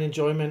can find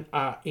enjoyment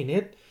in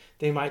it.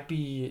 They might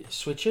be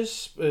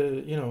switches,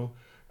 so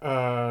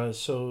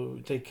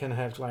they can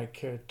have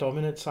like a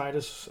dominant side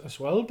as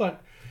well.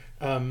 But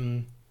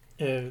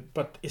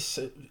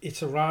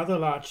it's a rather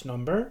large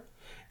number,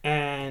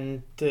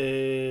 and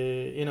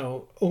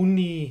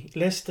only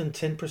less than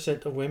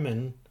 10% of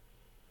women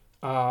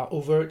are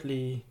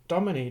overtly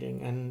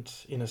dominating and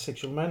in a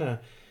sexual manner.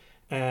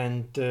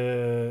 And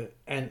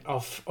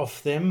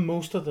of them,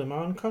 most of them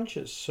are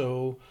unconscious.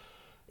 So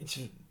it's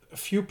a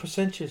few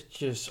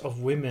percentages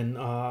of women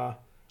are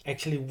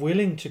actually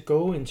willing to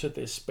go into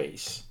this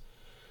space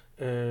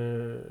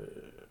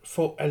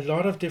for a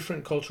lot of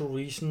different cultural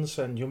reasons.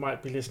 And you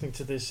might be listening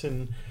to this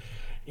in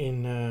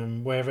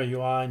wherever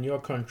you are in your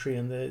country,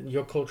 and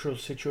your cultural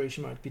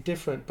situation might be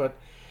different. But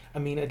I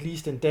mean, at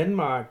least in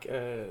Denmark,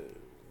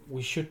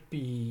 we should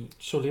be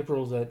so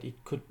liberal that it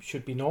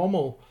should be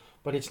normal,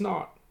 but it's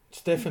not.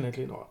 It's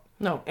definitely not.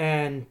 No.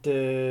 And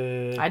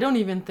I don't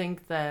even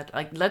think that,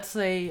 like, let's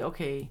say,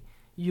 okay,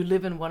 you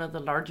live in one of the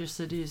largest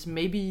cities.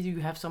 Maybe you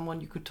have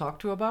someone you could talk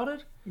to about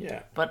it.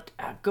 Yeah. But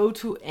go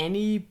to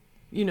any,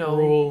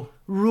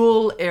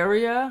 rural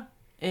area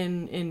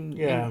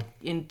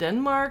in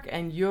Denmark,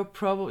 and you're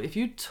probably, if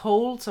you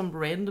told some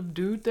random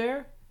dude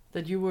there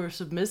that you were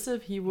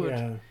submissive, he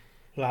would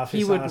laugh.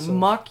 He would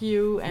mock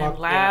you and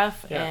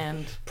laugh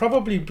and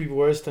probably be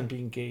worse than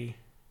being gay.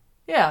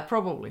 Yeah,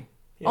 probably.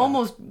 Yeah.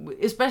 Almost,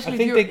 especially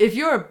if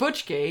you're a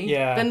butch gay,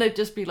 then they'd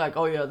just be like,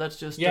 "Oh yeah, that's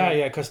just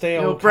because they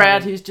are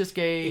Brad, he's just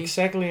gay."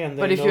 Exactly, and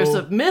but if you're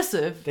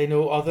submissive, they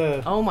know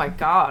other. Oh my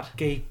God,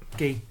 gay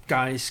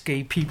guys,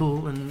 gay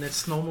people, and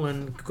it's normal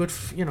and good,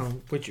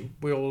 which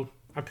we all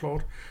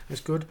applaud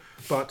as good.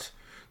 But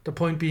the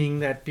point being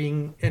that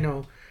being,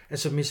 a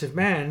submissive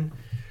man,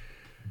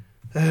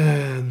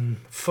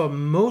 for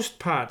most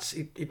parts,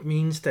 it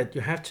means that you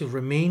have to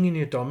remain in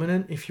your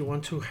dominant if you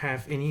want to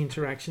have any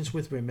interactions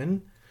with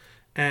women.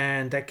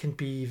 And that can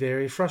be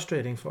very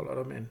frustrating for a lot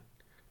of men,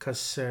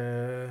 because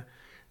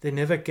they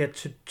never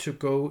get to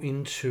go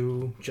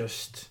into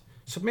just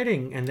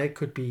submitting, and that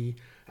could be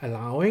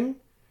allowing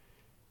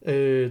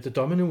the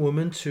dominant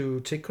woman to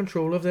take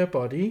control of their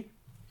body,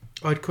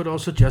 or it could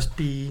also just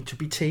be to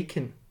be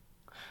taken.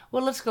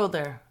 Well, let's go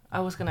there. I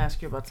was going to ask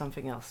you about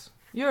something else.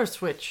 You're a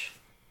switch.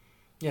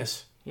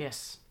 Yes.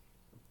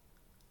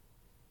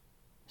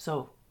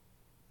 So,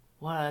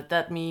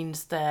 that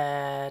means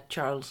that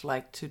Charles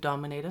liked to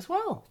dominate as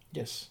well.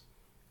 Yes.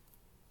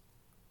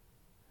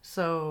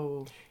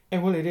 So.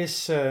 And well, it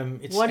is.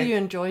 What do you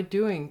enjoy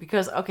doing?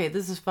 Because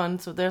this is fun.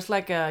 So there's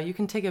like you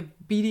can take a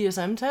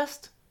BDSM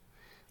test,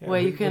 where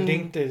you can. We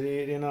linked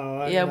it in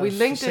our. We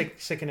linked it.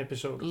 Second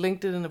episode.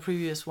 Linked it in the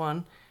previous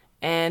one,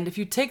 and if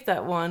you take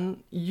that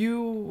one,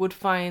 you would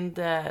find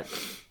that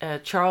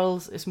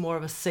Charles is more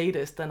of a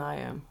sadist than I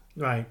am.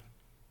 Right.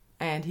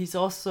 And he's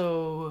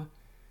also.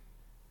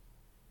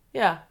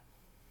 Yeah.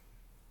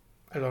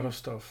 A lot of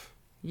stuff.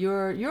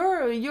 You're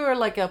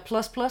like a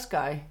plus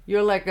guy.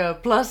 You're like a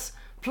plus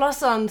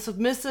on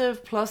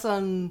submissive, plus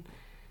on,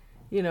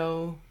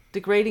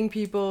 degrading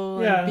people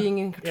and being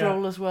in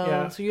control as well.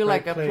 Yeah, so you're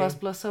like a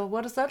plus. So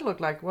what does that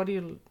look like? What do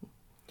you?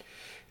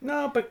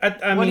 No, but I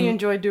mean, what do you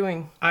enjoy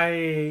doing?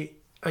 I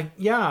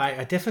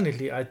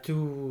definitely I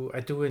do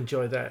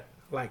enjoy that.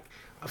 Like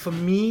for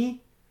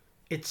me,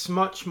 it's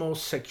much more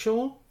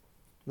sexual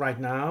right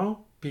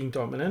now, being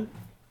dominant.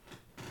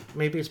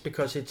 Maybe it's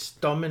because it's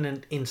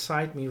dominant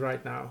inside me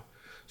right now.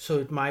 So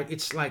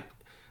it's like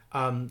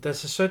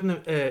there's a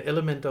certain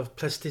element of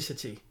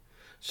plasticity.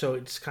 So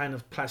it's kind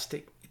of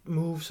plastic. It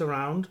moves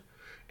around,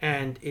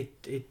 and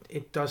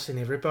it does in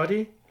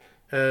everybody.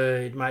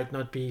 It might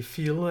not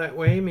feel that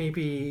way.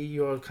 Maybe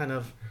you're kind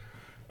of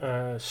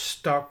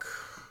stuck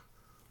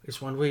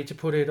is one way to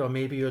put it, or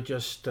maybe you're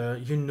just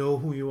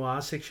who you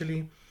are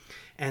sexually,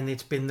 and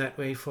it's been that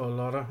way for a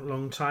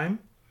long time.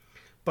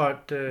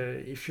 But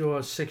if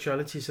your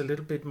sexuality is a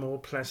little bit more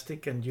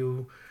plastic and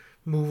you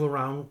move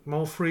around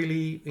more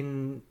freely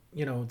in,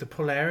 the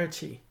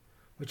polarity,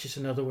 which is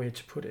another way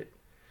to put it.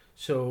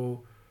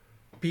 So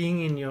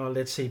being in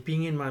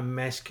being in my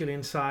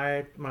masculine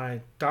side,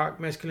 my dark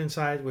masculine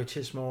side, which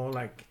is more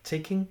like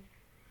taking,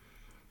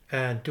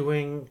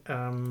 doing,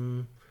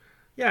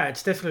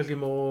 it's definitely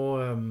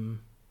more,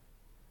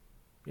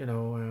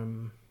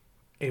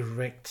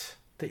 erect,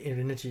 the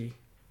energy.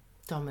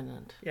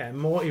 Dominant. Yeah,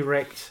 more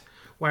erect.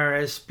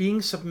 Whereas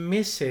being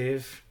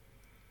submissive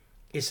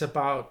is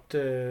about,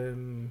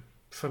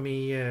 for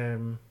me,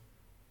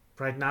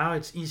 right now,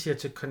 it's easier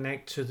to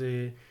connect to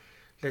the,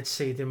 let's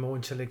say, the more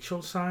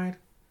intellectual side.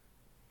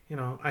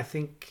 I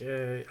think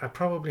I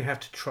probably have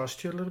to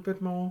trust you a little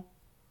bit more.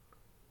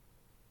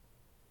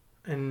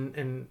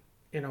 And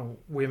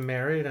we're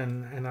married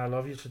and I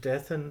love you to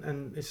death,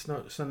 and it's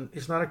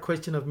not a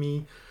question of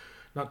me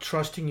not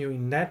trusting you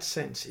in that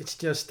sense. It's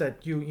just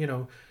that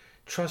you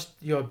trust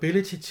your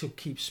ability to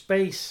keep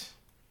space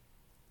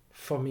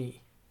for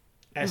me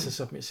as a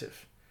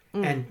submissive,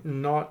 and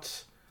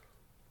not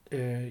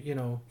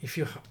if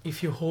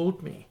you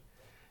hold me,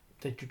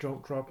 that you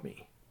don't drop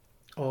me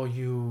or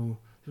you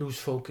lose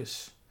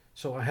focus.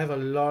 So I have a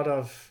lot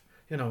of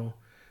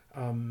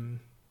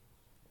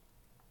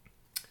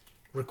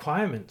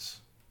requirements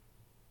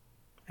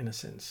in a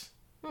sense.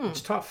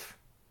 It's tough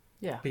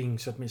being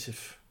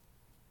submissive,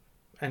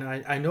 and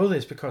I know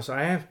this because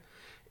I have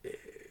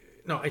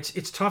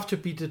it's tough to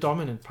be the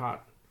dominant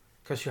part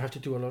because you have to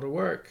do a lot of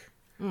work.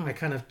 I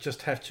kind of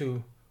just have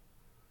to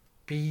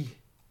be,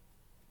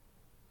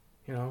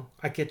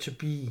 I get to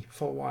be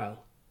for a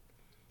while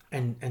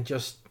and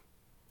just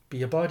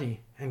be a body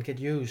and get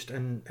used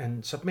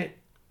and submit.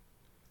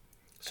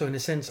 So in a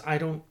sense, I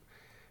don't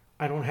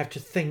have to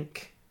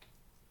think,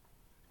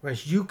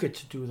 whereas you get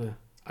to do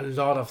a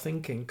lot of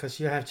thinking because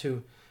you have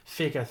to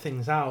figure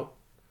things out,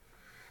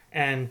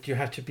 and you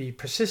have to be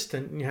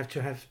persistent, and you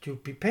have to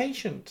be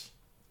patient,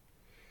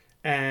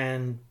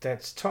 and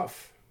that's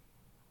tough.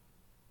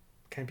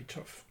 Can be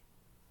tough.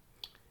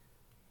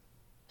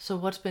 So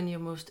what's been your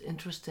most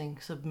interesting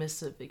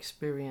submissive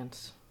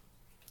experience?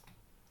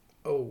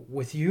 Oh,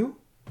 with you?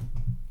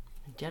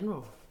 In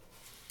general.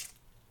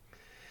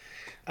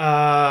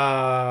 Well,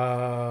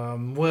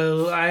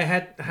 I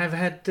had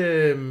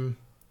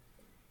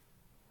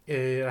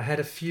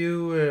a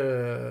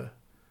few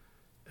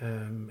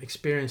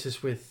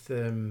experiences with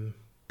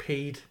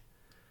paid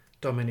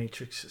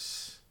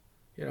dominatrixes,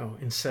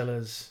 in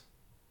cellars.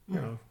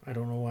 I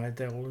don't know why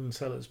they're all in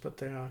cellars, but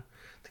they are.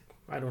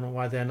 I don't know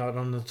why they're not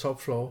on the top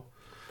floor.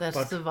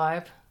 That's the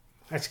vibe.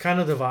 That's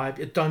kind of the vibe.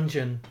 A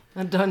dungeon.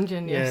 A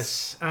dungeon,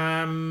 yes.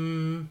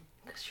 Yes.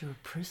 Because you're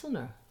a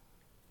prisoner.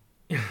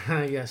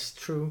 Yes,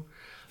 true.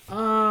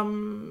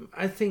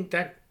 I think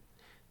that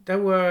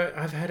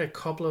I've had a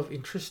couple of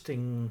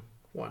interesting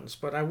ones,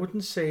 but I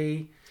wouldn't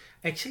say.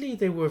 Actually,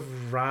 they were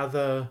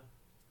rather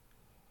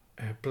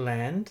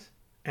bland,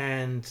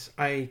 and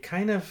they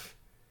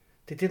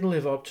didn't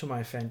live up to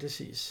my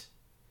fantasies.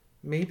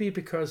 Maybe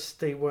because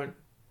they weren't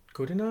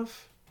good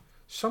enough.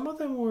 Some of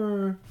them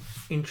were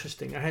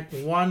interesting. I had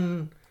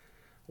one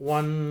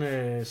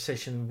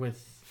session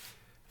with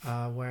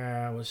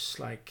where I was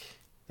like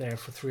there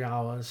for 3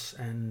 hours,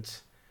 and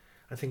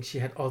I think she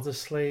had other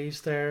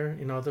slaves there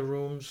in other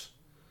rooms,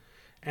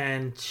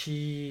 and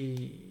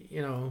she,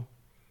 you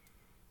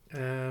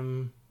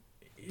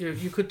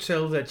could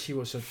tell that she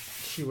was a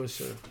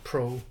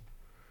pro,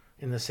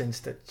 in the sense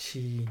that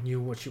she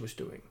knew what she was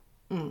doing.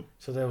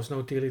 So there was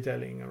no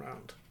dilly-dallying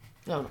around.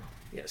 No.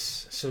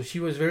 Yes. So she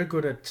was very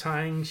good at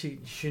tying. She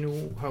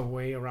knew her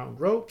way around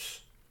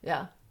ropes.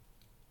 Yeah.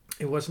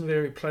 It wasn't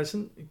very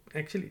pleasant. It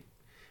actually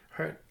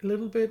hurt a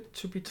little bit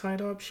to be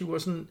tied up. She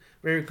wasn't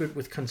very good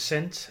with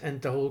consent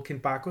and the whole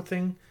Kinbaku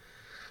thing.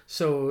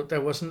 So there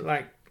wasn't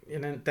like,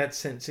 in that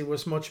sense, it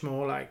was much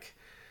more like,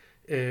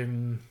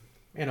 the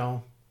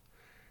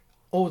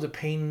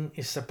pain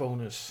is a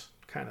bonus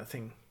kind of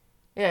thing.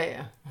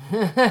 Yeah.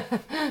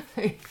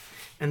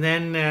 And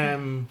then,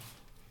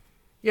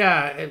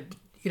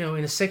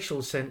 in a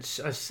sexual sense,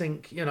 I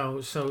think,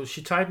 so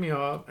she tied me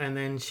up, and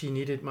then she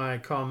needed my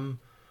cum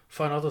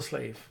for another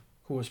slave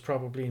who was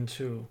probably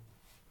into,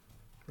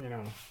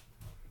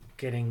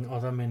 getting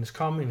other men's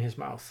cum in his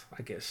mouth,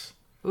 I guess.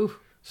 Ooh.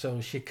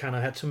 So she kind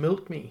of had to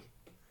milk me.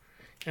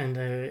 And,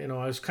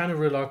 I was kind of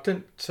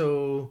reluctant,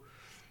 so,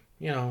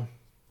 she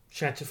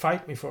had to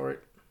fight me for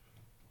it.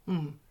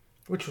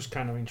 Which was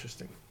kind of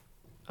interesting.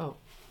 Oh.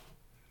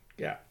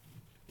 Yeah.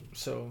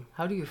 So.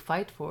 How do you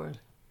fight for it?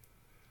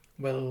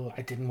 Well,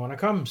 I didn't want to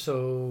come,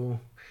 so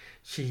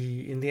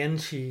in the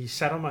end, she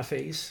sat on my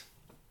face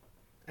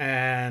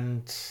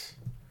and,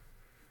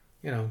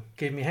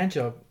 gave me a hand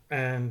job,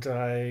 and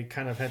I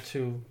kind of had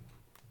to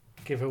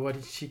give her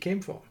what she came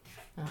for.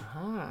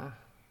 Uh-huh.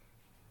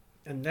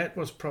 And that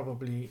was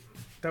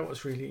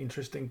really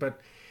interesting, but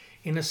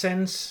in a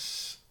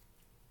sense,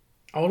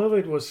 all of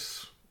it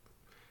was,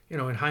 in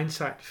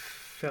hindsight,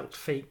 felt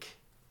fake,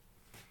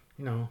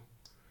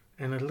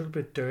 and a little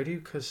bit dirty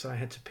because I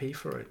had to pay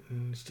for it.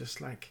 And it's just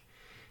like,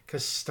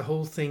 because the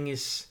whole thing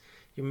is,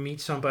 you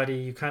meet somebody,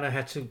 you kind of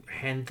had to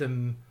hand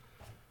them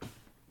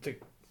the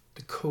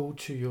code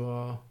to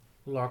your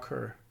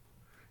locker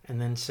and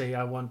then say,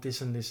 I want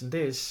this and this and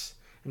this.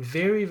 And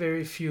very,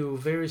 very few,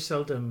 very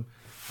seldom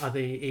are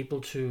they able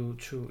to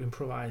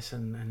improvise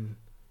and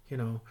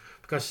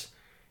because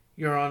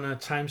you're on a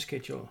time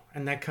schedule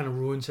and that kind of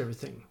ruins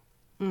everything.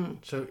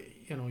 So,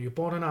 you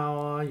bought an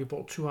hour, you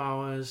bought 2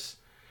 hours,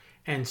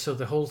 and so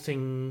the whole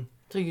thing...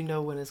 So you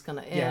know when it's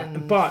going to end. Yeah,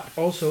 but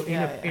also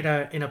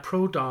in a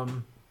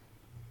pro-dom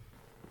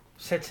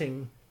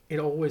setting, it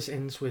always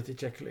ends with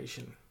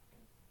ejaculation.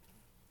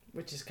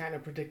 Which is kind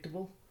of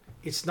predictable.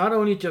 It's not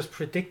only just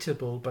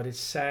predictable, but it's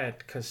sad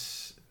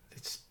because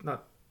it's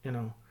not,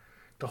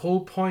 the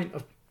whole point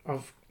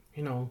of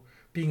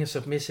being a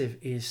submissive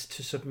is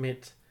to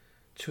submit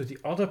to the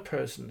other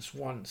person's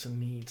wants and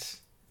needs.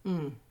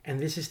 And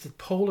this is the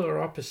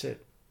polar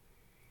opposite.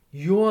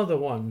 You're the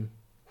one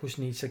whose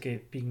needs are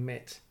being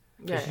met.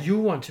 Because you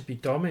want to be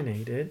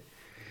dominated.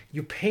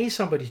 You pay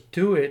somebody to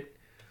do it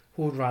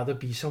who would rather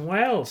be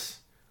somewhere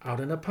else.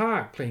 Out in a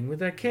park, playing with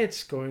their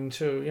kids, going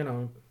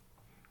to,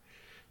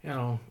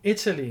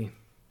 Italy,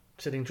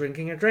 sitting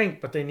drinking a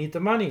drink, but they need the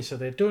money, so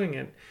they're doing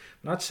it.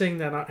 I'm not saying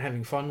they're not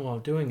having fun while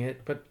doing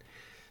it, but,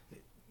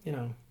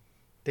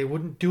 they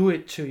wouldn't do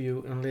it to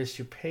you unless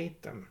you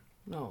paid them.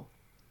 No.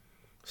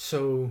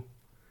 So,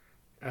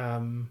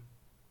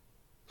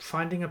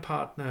 finding a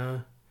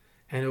partner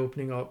and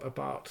opening up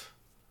about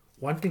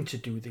wanting to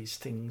do these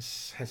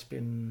things has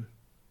been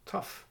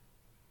tough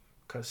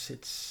because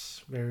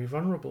it's very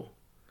vulnerable,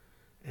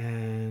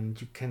 and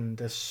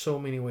there's so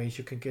many ways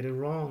you can get it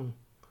wrong.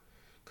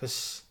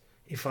 Because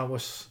if I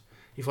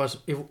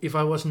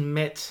wasn't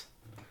met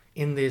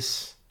in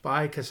this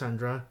by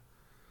Cassandra,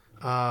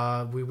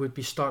 we would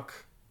be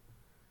stuck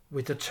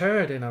with a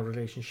turd in our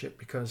relationship,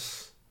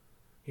 because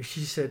if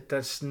she said,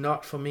 that's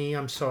not for me,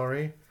 I'm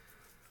sorry,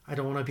 I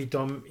don't want to be I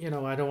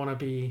don't want to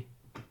be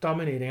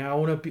dominating. I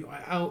want to be,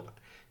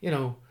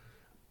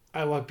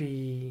 I would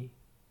be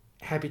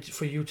happy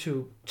for you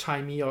to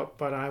tie me up,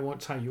 but I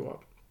won't tie you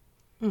up.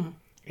 Mm-hmm.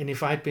 And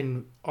if I'd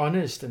been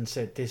honest and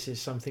said, this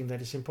is something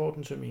that is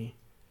important to me,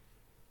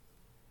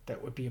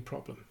 that would be a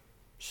problem.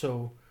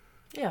 So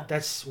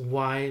that's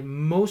why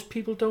most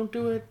people don't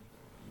do it,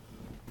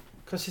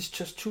 because it's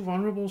just too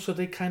vulnerable. So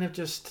they kind of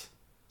just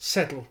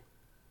settle.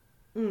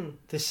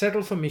 They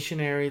settle for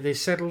missionary. They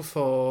settle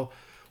for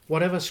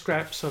whatever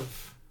scraps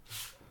of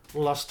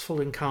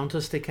lustful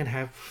encounters they can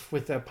have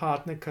with their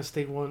partner, because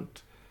they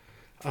want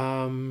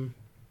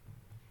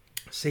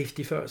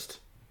safety first.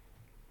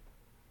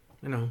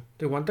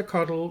 They want the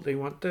cuddle, they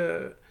want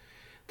the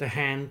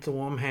hand, the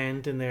warm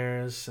hand in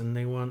theirs, and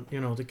they want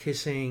the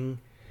kissing,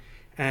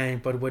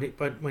 but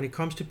when it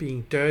comes to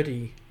being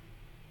dirty,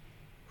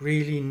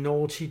 really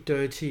naughty,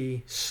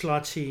 dirty,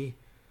 slutty,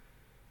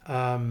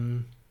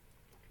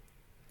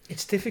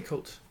 it's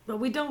difficult. But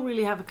we don't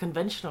really have a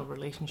conventional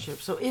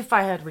relationship. So if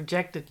I had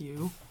rejected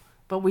you,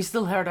 but we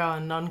still had our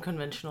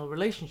non-conventional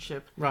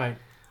relationship, right?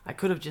 I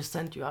could have just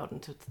sent you out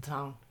into the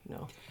town,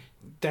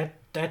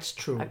 That's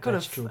true.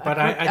 That's true. But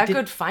I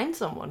could find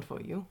someone for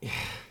you.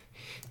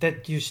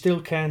 That you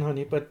still can,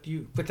 honey. But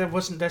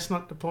that's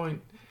not the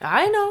point.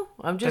 I know.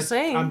 I'm just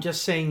saying. I'm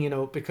just saying,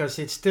 because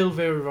it's still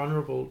very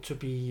vulnerable to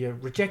be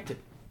rejected.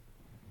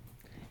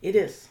 It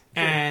is.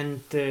 True.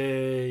 And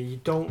you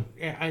don't.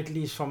 At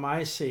least for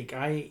my sake,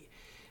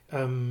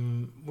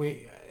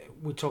 we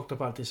talked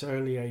about this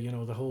earlier.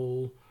 The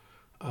whole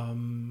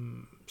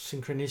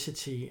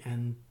synchronicity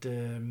and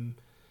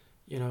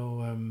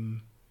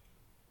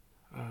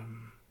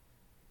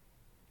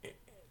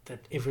that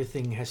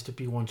everything has to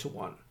be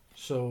one-to-one.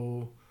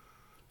 So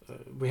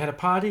we had a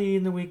party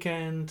in the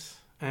weekend,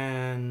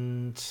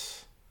 and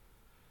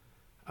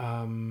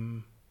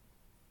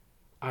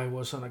I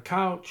was on a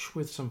couch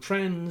with some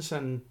friends,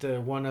 and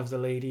one of the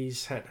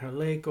ladies had her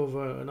leg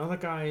over another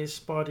guy's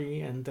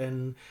body, and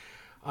then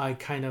I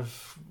kind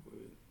of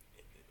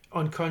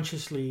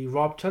unconsciously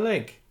rubbed her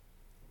leg.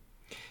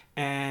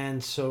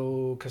 And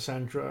so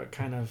Cassandra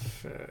kind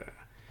of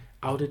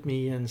outed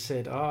me and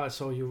said, I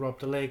saw you rub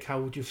the leg. How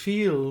would you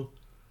feel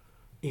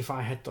if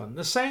I had done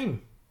the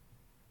same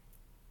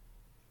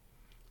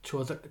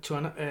to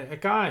a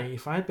guy,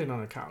 if I had been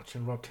on a couch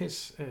and rubbed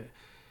his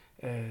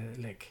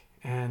leg?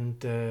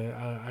 And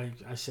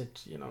I said,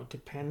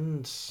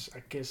 depends.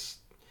 I guess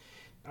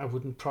I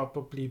wouldn't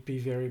probably be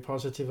very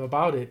positive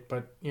about it,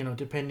 but,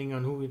 depending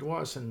on who it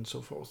was and so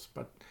forth.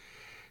 But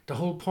the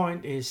whole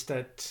point is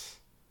that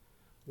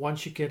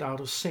once you get out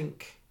of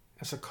sync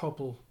as a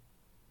couple,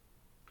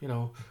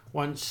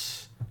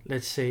 once,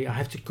 let's say, I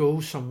have to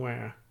go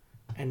somewhere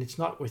and it's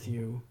not with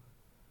you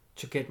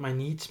to get my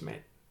needs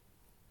met,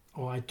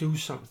 or I do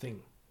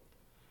something,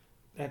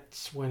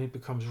 that's when it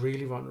becomes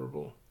really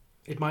vulnerable.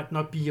 It might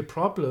not be a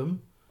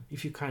problem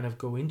if you kind of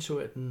go into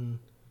it and,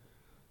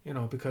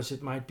 because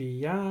it might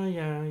be,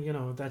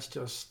 that's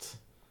just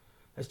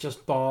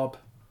Bob,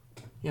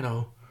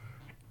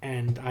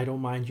 and I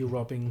don't mind you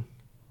rubbing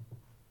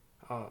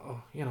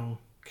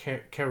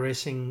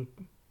caressing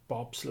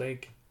Bob's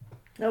leg.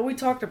 Now we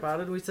talked about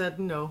it. We said,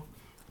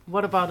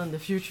 what about in the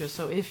future?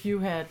 So if you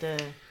had,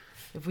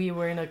 if we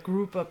were in a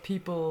group of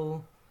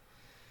people,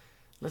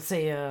 let's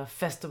say a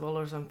festival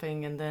or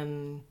something, and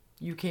then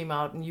you came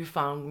out and you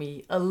found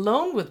me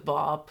alone with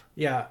Bob.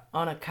 Yeah.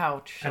 On a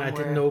couch somewhere, and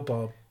I didn't know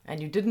Bob.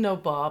 And you didn't know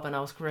Bob, and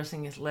I was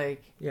caressing his leg.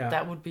 Yeah.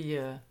 That would be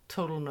a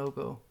total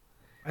no-go.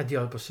 And the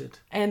opposite.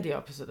 And the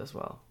opposite as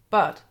well.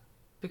 But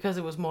because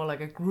it was more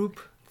like a group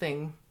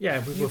thing.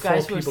 Yeah, we you were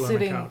guys 4 people were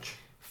sitting, on a couch.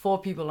 4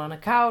 people on a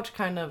couch,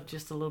 kind of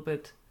just a little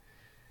bit,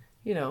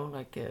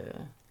 like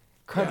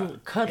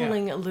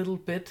cuddling a little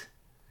bit,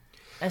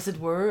 as it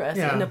were, as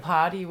in a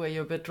party where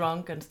you're a bit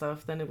drunk and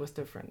stuff. Then it was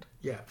different.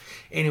 Yeah.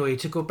 Anyway,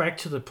 to go back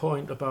to the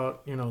point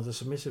about the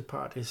submissive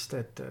part is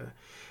that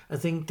I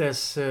think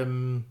there's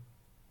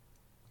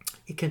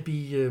it can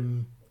be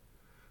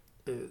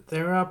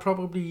there are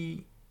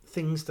probably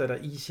things that are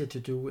easier to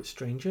do with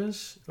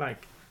strangers,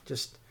 like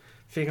just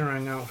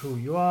figuring out who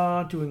you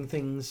are, doing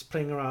things,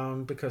 playing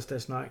around, because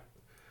there's not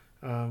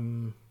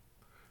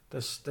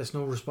there's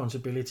no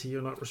responsibility.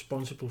 You're not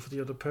responsible for the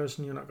other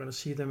person. You're not going to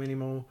see them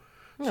anymore,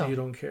 so you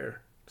don't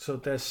care. So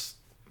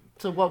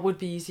what would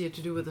be easier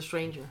to do with a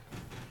stranger?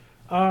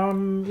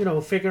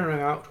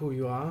 Figuring out who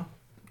you are,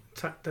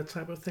 that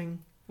type of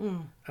thing.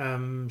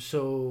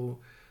 So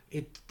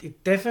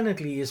it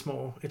definitely is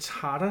more. It's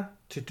harder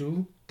to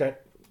do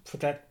that for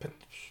that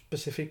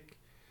specific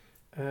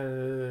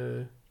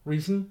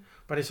reason,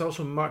 but it's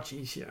also much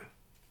easier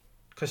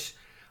because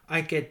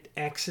I get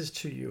access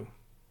to you,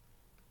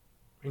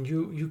 and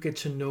you get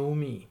to know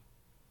me,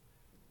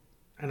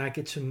 and I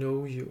get to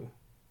know you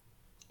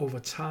over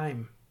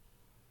time.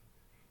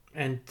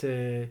 And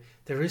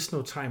there is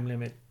no time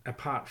limit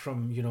apart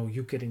from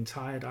you getting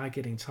tired, I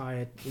getting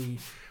tired, we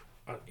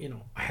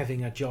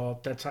having a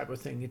job, that type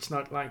of thing. It's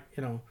not like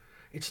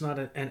it's not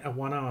a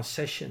 1 hour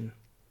session.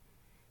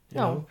 You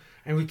know,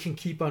 and we can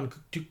keep on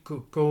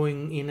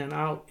going in and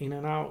out,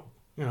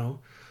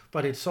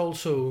 but it's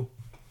also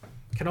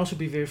can also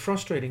be very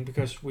frustrating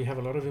because we have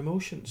a lot of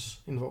emotions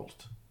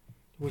involved,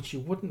 which you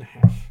wouldn't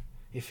have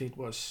if it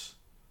was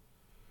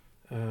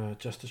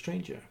just a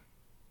stranger.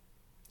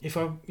 If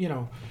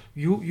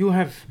you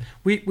have,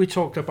 we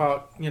talked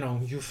about,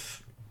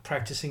 you've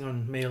practicing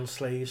on male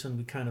slaves, and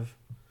we kind of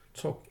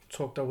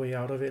talked our way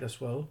out of it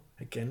as well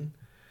again,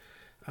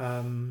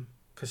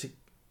 because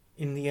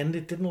in the end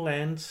it didn't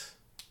land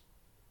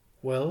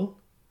well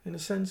in a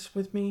sense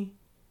with me.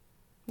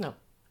 No.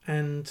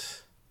 And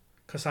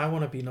because I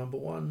want to be number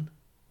one,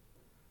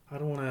 I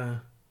don't want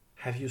to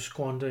have you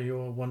squander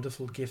your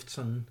wonderful gifts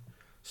on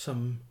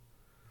some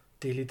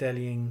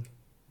dilly-dallying,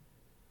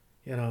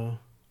 no,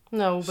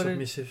 but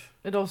submissive.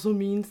 It also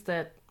means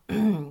that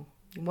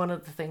one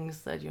of the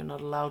things that you're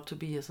not allowed to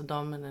be is a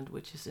dominant,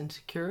 which is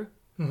insecure.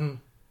 Mm-hmm.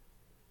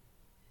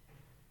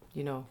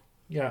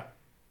 Yeah.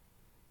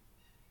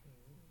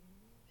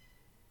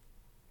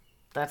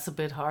 That's a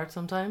bit hard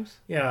sometimes.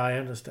 Yeah, I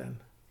understand.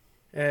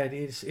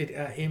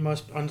 It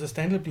must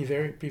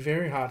understandably be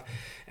very hard,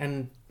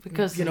 and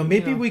because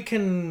maybe we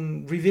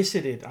can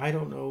revisit it. I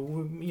don't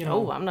know.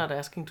 Oh, I'm not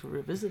asking to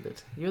revisit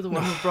it. You're the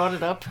one who brought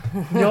it up.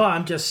 No,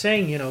 I'm just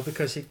saying,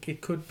 because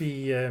it could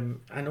be.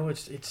 I know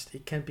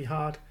it can be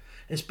hard,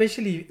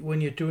 especially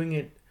when you're doing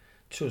it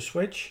to a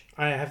switch.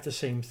 I have the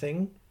same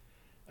thing.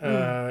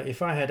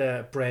 If I had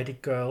a bratty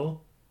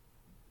girl,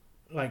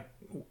 like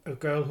a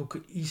girl who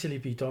could easily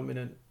be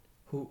dominant,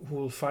 who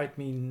will fight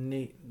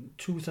me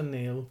tooth and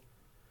nail,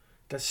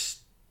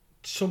 that's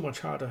so much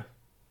harder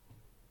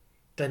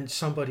than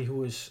somebody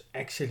who is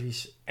actually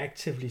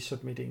actively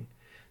submitting.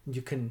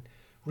 You can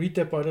read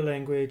their body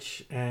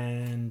language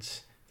and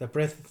their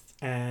breath,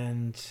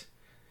 and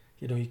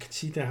you can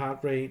see their heart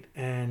rate,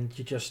 and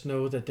you just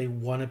know that they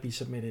want to be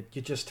submitted.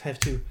 You just have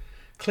to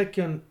click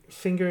your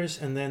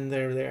fingers, and then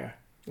they're there.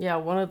 Yeah,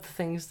 one of the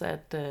things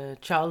that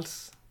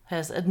Charles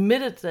has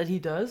admitted that he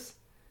does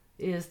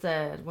is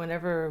that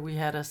whenever we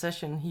had a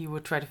session, he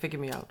would try to figure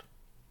me out.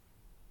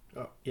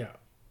 Oh, yeah.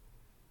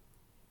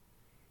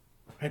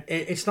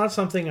 It's not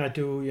something I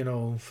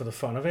do, for the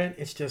fun of it.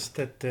 It's just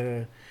that,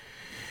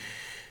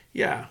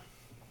 yeah.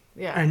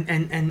 Yeah.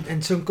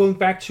 And so going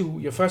back to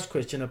your first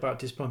question about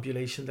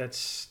dispombulation,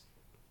 that's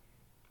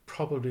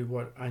probably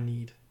what I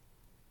need.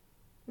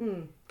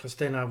 Because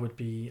then I would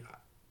be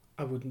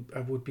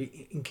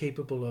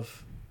incapable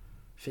of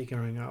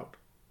figuring out.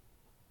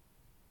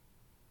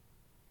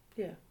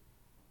 Yeah.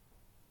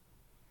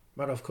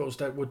 But of course,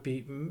 that would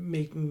be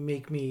make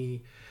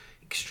me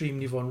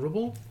extremely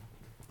vulnerable.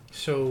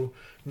 So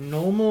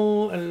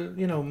normal,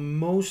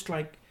 most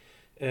like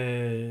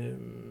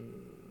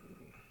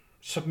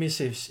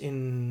submissives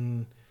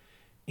in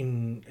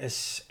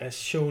as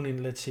shown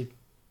in, let's say,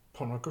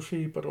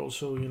 pornography, but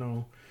also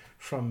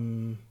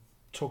from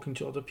talking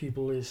to other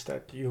people, is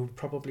that you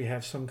probably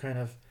have some kind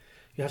of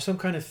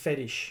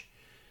fetish,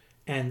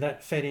 and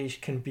that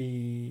fetish can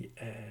be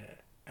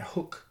a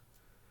hook,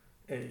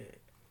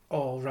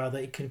 or rather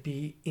it can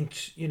be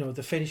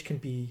the fetish can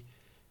be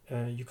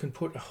you can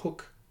put a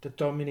hook the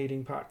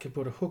dominating part can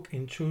put a hook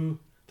into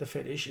the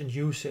fetish and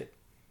use it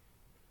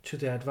to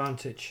their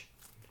advantage.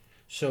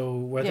 So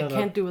whether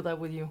can't do that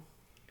with you.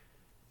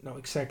 No,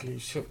 exactly.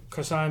 So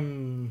because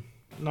I'm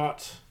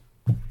not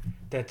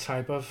that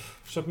type of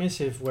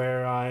submissive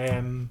where I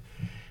am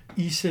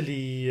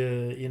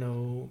easily,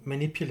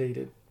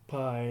 manipulated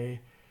by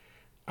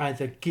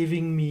either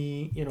giving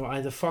me,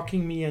 either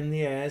fucking me in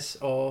the ass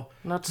or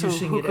not so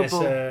using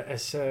hookable. it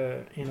as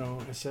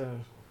a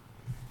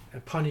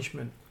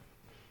punishment.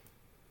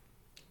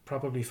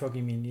 Probably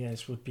fucking me in the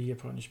ass would be a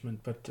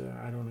punishment, but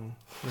I don't know,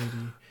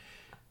 maybe.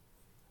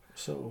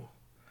 So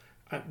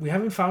we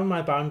haven't found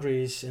my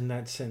boundaries in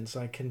that sense.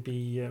 I can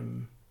be,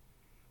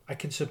 I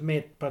can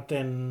submit, but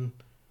then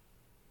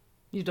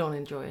you don't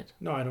enjoy it.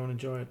 No, I don't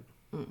enjoy it.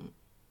 Mm-mm.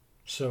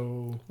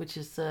 So which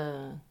is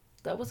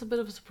that was a bit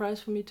of a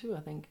surprise for me too, I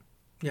think.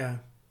 Yeah.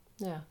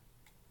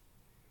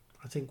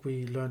 I think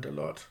we learned a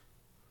lot.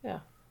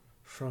 Yeah.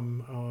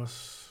 From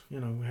ours, we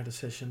had a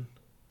session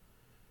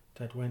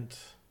that went.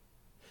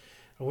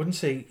 I wouldn't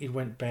say it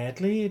went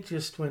badly. It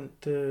just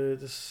went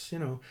this,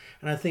 And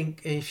I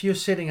think if you're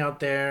sitting out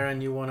there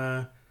and you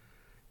wanna,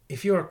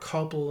 if you're a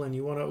couple and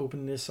you wanna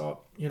open this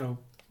up, do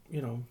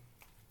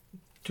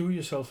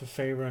yourself a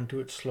favor and do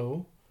it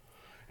slow,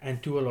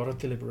 and do a lot of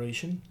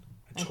deliberation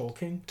and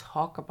talking.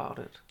 Talk about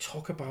it.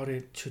 Talk about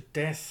it to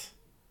death,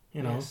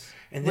 Yes.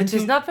 And then which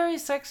is not very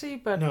sexy,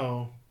 but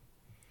no,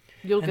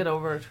 you'll get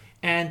over it.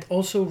 And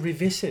also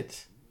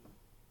revisit.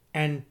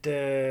 And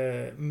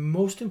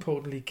most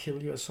importantly,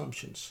 kill your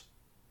assumptions.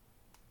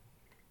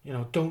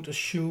 Don't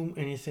assume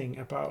anything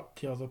about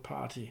the other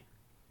party.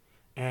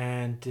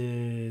 And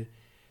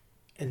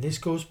this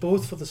goes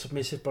both for the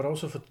submissive, but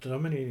also for the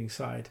dominating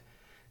side.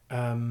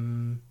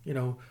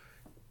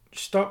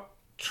 Stop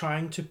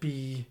trying to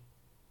be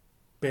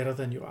better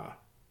than you are.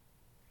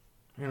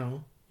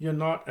 You're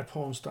not a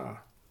porn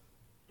star.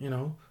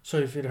 So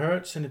if it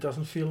hurts and it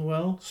doesn't feel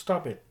well,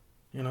 stop it.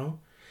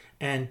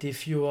 And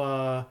if you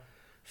are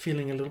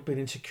feeling a little bit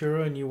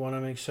insecure and you want to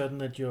make certain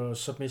that your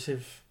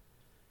submissive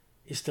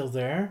is still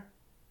there,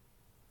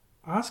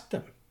 ask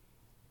them.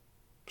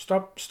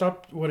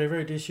 Stop whatever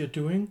it is you're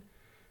doing.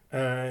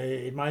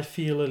 It might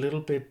feel a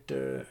little bit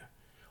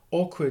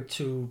awkward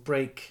to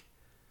break,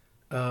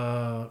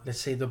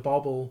 let's say, the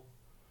bubble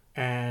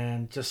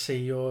and just say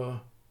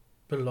your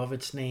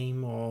beloved's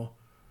name or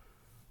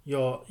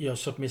your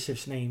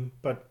submissive's name,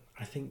 but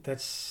I think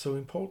that's so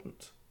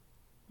important.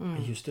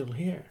 And you're still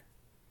here.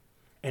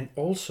 And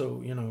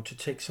also, to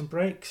take some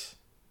breaks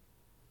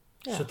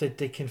so that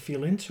they can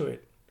feel into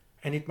it.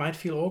 And it might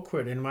feel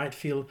awkward and might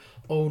feel,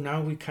 oh, now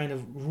we kind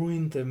of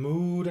ruined the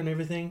mood and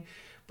everything.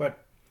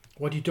 But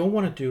what you don't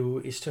want to do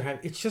is to have,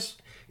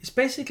 it's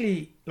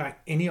basically like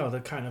any other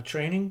kind of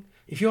training.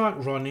 If you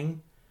aren't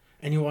running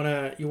and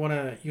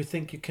you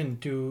think you can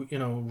do,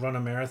 run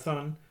a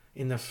marathon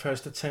in the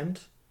first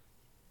attempt,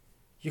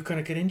 you're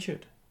going to get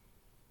injured.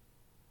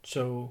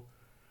 So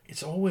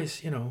it's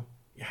always, you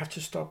have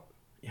to stop.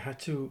 You have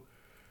to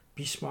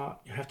be smart.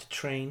 You have to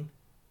train.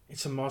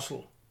 It's a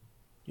muscle.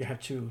 You have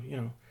to,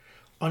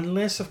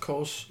 unless, of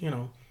course,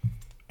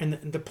 and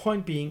the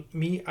point being,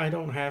 I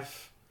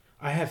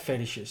have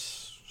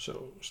fetishes.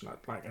 So it's not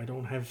like I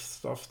don't have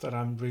stuff that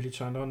I'm really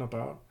turned on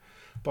about.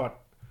 But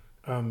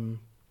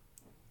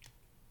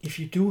if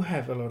you do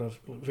have a lot of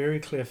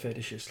very clear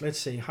fetishes, let's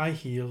say high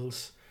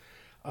heels,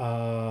 you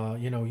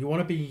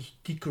want to be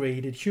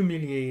degraded,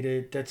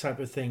 humiliated, that type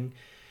of thing.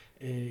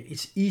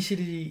 It's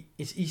easy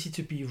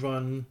to be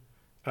run.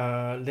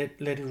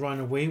 Let it run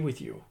away with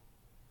you,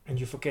 and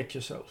you forget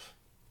yourself,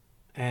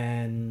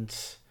 and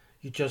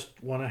you just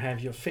want to have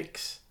your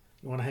fix.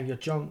 You want to have your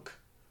junk,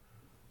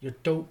 your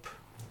dope,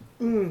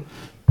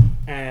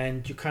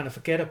 and you kind of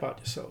forget about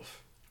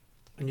yourself,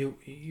 and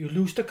you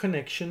lose the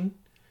connection.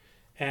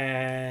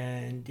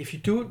 And if you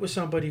do it with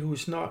somebody who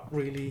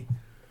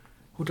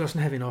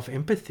doesn't have enough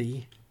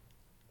empathy,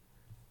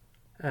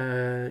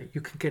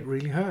 you can get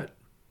really hurt.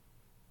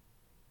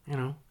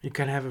 You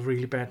can have a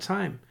really bad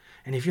time.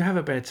 And if you have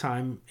a bad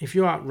time, if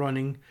you're out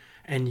running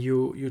and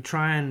you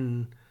try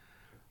and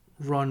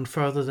run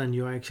further than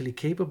you're actually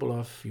capable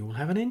of, you will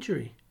have an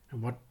injury.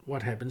 And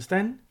what happens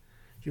then?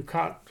 You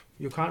can't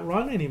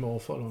run anymore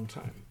for a long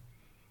time.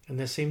 And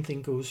the same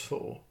thing goes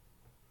for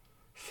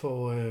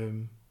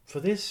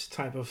this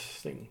type of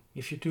thing.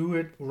 If you do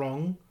it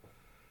wrong,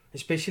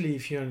 especially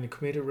if you're in a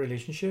committed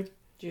relationship.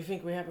 Do you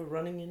think we have a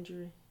running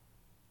injury?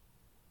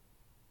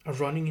 A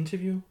running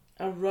interview?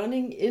 A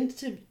running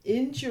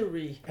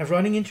injury. A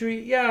running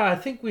injury? Yeah, I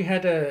think we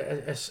had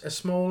a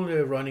small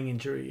running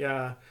injury.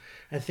 Yeah,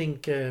 I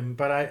think,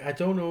 but I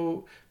don't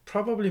know.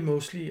 Probably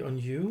mostly on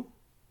you.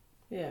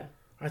 Yeah.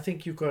 I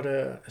think you got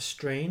a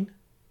strain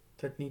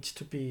that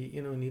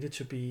needed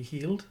to be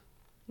healed.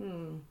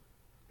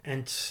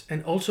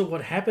 And also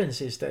what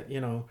happens is that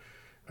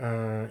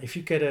if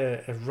you get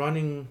a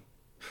running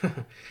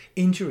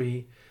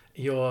injury,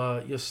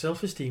 your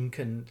self-esteem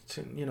can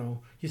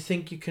you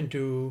think you can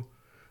do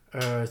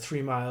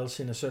 3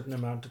 miles in a certain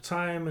amount of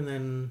time, and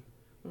then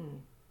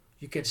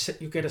you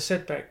get a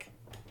setback,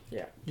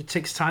 Yeah. It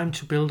takes time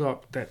to build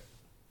up that,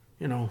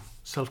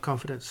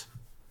 self-confidence.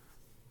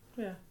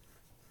 Yeah.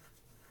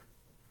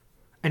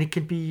 And it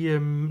can be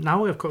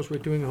now. Of course, we're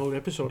doing a whole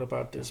episode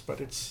about this, but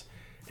it's,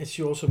 as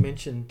you also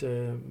mentioned,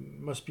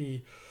 must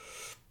be,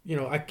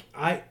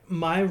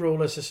 my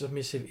role as a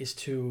submissive is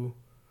to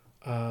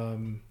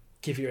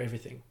give you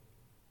everything.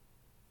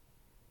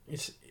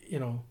 It's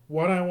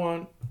what I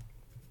want,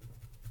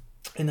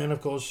 and then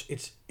of course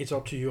it's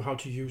up to you how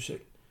to use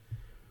it.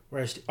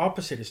 Whereas the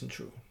opposite isn't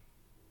true.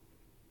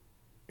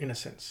 In a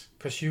sense,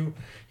 because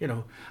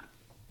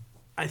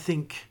I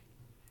think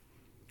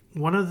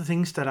one of the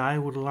things that I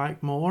would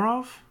like more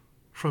of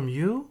from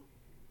you,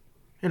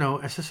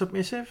 as a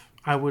submissive,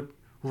 I would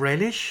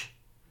relish,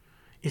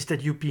 is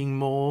that you being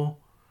more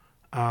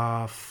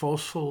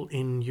forceful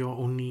in your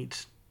own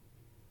needs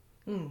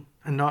and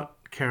not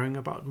caring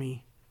about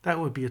me. That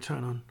would be a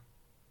turn on.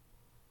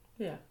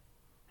 Yeah.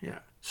 Yeah.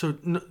 So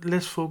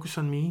let's focus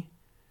on me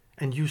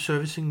and you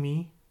servicing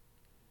me.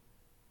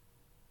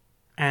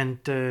 And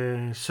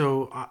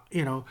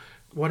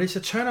what is a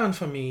turn on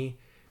for me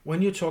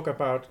when you talk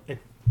about a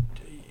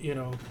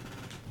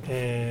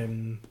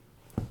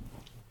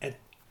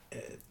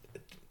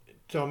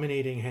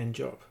dominating hand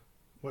job?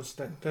 What's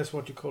that? That's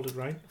what you called it,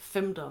 right?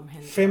 Femdom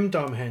hand.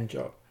 Femdom hand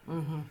job.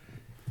 Mm-hmm.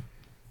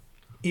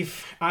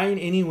 If I in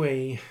any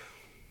way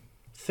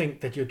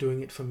think that you're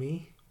doing it for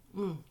me,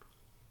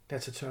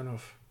 that's a turn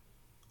off.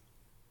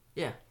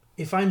 Yeah.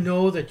 If I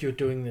know that you're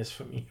doing this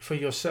for me, for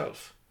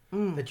yourself,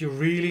 that you're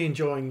really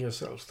enjoying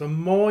yourself, the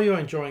more you're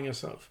enjoying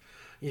yourself,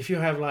 if you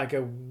have like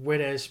a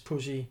wet ass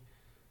pussy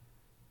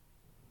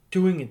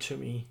doing it to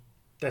me,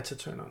 that's a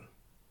turn on.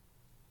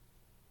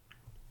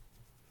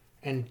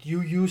 And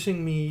you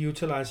using me,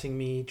 utilizing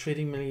me,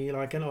 treating me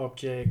like an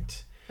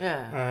object,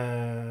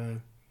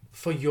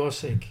 for your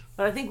sake.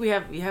 But I think we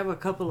have a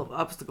couple of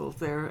obstacles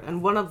there,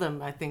 and one of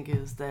them I think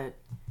is that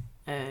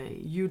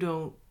you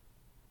don't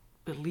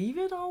believe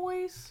it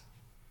always.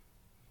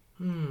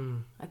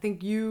 I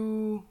think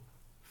you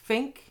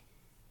think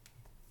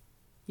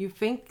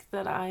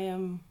that I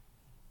am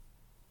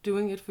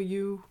doing it for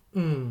you,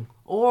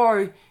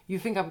 or you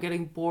think I'm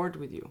getting bored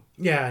with you.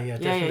 Yeah,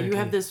 definitely. You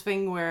have this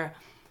thing where,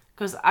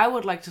 because I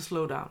would like to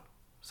slow down,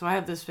 so I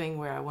have this thing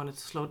where I wanted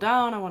to slow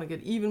down. I want to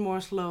get even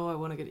more slow. I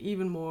want to get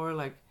even more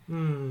like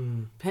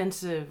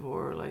pensive,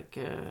 or like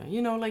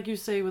like you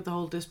say with the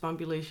whole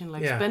disbambulation,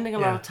 like spending a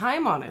lot of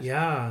time on it.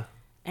 Yeah.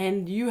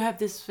 And you have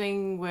this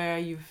thing where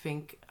you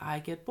think I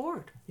get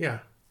bored. Yeah.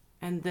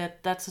 And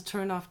that's a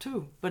turn off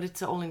too, but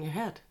it's all in your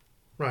head.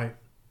 Right.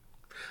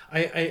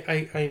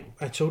 I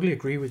totally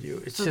agree with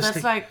you. It's so just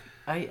that's like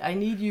I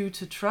need you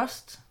to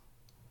trust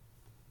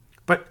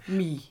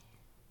me.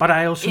 But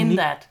I also in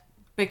that,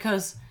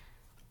 because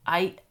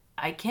I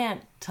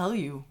can't tell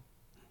you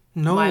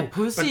my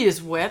pussy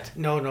is wet.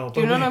 No. Do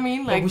you know what I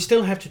mean? Like, but we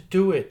still have to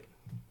do it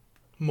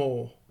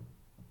more.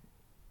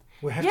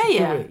 We have to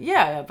do it.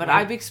 Yeah. But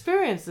right? I've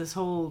experienced this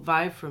whole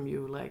vibe from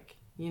you, like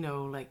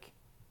like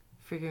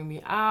figuring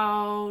me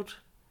out,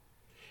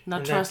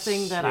 not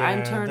trusting that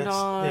I'm turned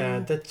on. Yeah,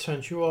 that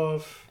turns you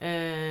off.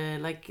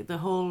 Like the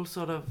whole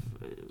sort of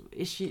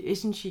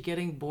isn't she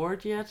getting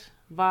bored yet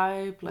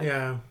vibe? Like,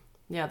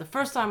 yeah. The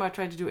first time I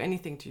tried to do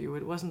anything to you,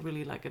 it wasn't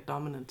really like a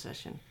dominant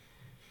session,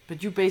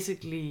 but you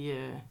basically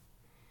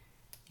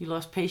you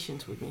lost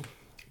patience with me.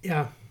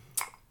 Yeah.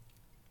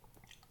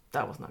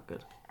 That was not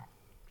good.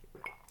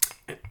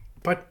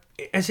 But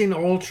as in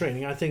all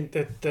training, I think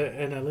that the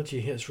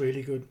analogy here is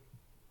really good.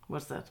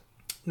 What's that?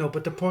 No,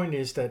 but the point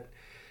is that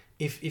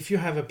if you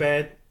have a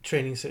bad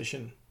training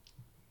session,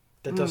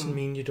 that doesn't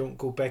mean you don't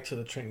go back to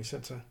the training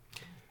center.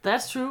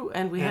 That's true,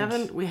 and we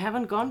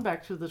haven't gone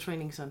back to the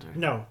training center.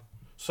 No.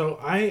 So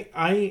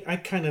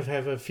I kind of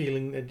have a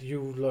feeling that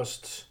you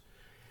lost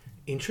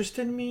interest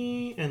in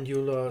me, and you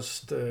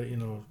lost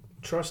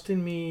trust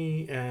in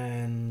me,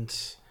 and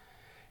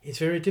it's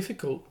very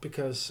difficult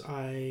because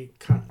I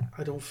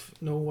don't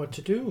know what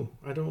to do.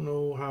 I don't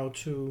know how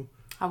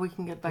we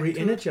can get back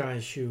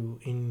re-energize you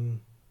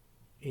in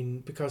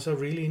because I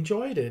really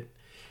enjoyed it,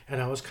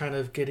 and I was kind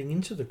of getting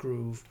into the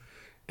groove,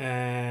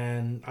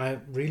 and I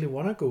really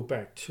want to go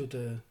back to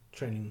the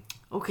training.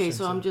 Okay,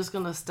 so I'm just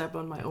gonna step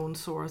on my own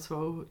sore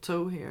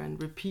toe here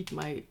and repeat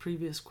my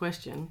previous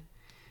question,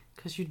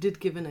 because you did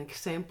give an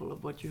example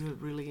of what you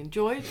had really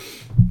enjoyed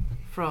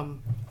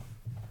from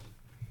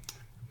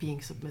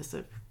being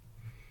submissive,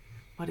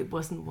 but it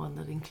wasn't one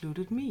that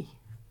included me.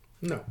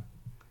 No.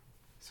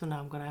 So now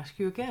I'm going to ask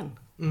you again.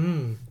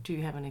 Do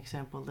you have an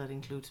example that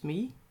includes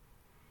me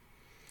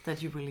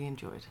that you really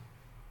enjoyed?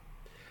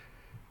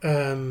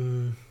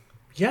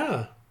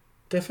 Yeah,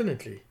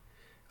 definitely.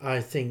 I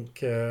think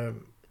the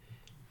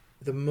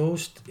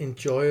most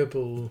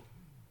enjoyable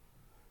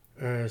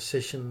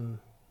session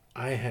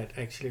I had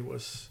actually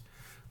was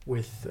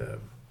with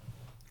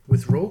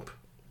rope.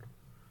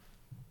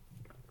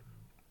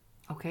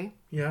 Okay.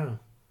 Yeah.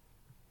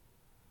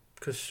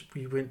 Because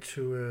we went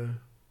to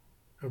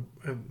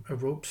a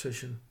rope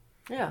session.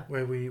 Yeah.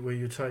 Where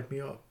you tied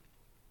me up,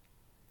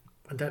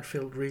 and that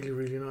felt really,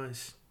 really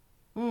nice.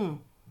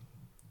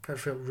 that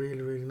felt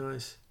really, really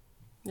nice.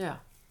 Yeah.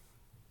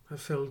 I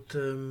felt,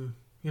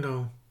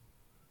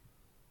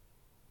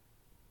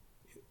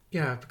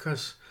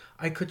 because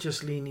I could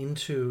just lean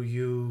into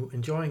you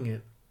enjoying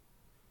it.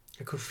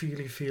 I could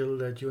really feel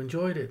that you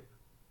enjoyed it.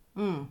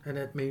 And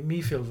that made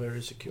me feel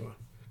very secure.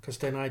 Because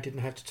then I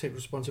didn't have to take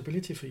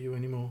responsibility for you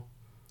anymore.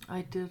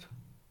 I did.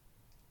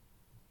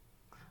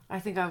 I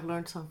think I've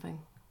learned something.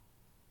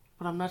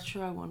 But I'm not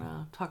sure I want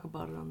to talk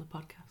about it on the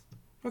podcast.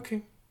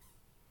 Okay.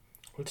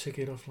 We'll take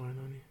it offline,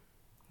 honey.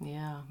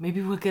 Yeah,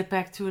 maybe we'll get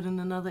back to it in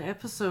another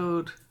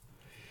episode.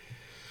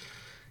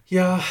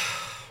 Yeah,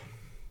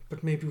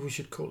 but maybe we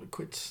should call it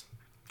quits.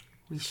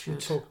 We should.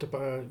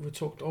 We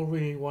talked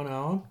already 1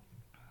 hour.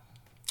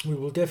 We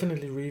will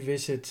definitely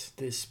revisit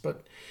this,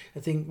 but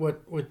I think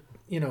what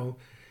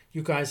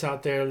you guys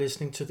out there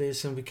listening to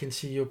this, and we can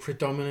see you're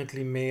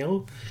predominantly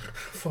male,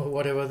 for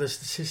whatever the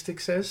statistic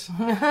says.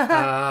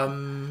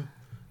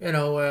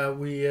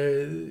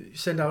 We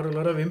send out a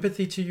lot of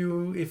empathy to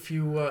you if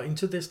you are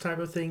into this type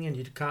of thing and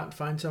you can't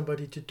find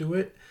somebody to do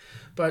it.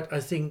 But I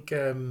think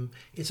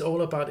it's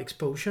all about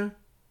exposure.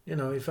 A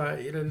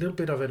little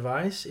bit of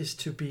advice is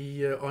to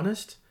be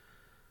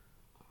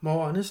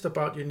more honest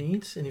about your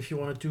needs, and if you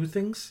want to do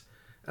things,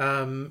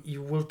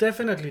 you will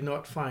definitely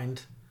not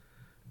find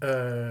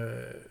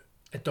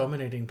a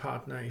dominating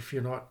partner if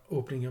you're not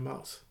opening your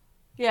mouth.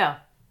 Yeah.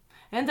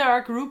 And there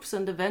are groups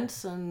and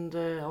events and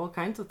all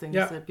kinds of things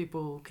that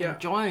people can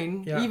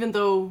join, even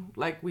though,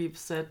 like we've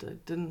said,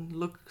 it didn't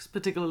look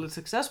particularly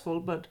successful.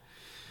 But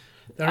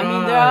there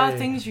are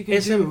things you can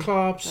do. SM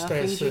clubs,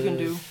 there's things you can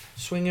do.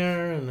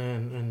 Swinger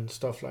and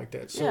stuff like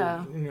that.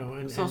 So,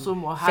 it's also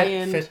more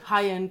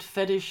high-end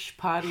fetish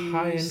parties.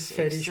 High-end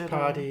fetish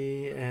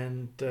party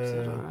and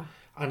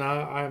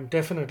I'm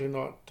definitely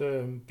not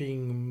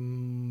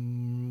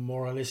being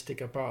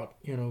moralistic about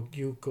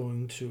you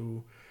going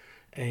to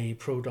a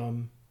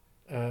pro-dom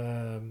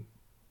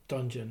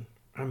dungeon.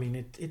 I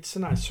mean, it's a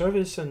nice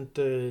service, and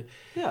there's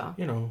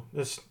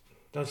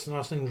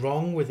nothing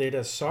wrong with it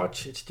as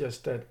such. It's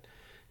just that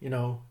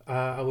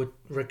I would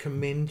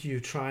recommend you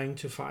trying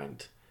to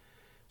find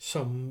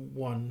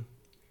someone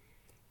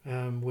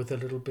with a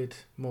little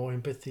bit more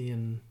empathy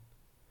and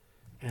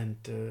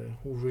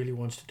who really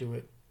wants to do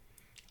it.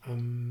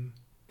 And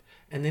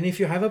then if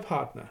you have a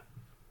partner,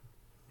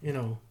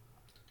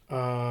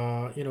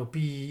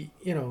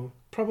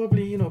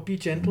 be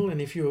gentle, and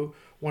if you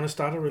want to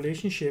start a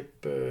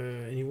relationship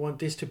and you want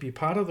this to be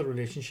part of the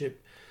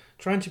relationship,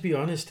 trying to be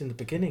honest in the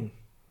beginning.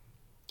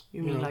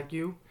 You mean like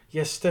you?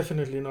 Yes,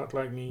 definitely not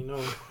like me, no.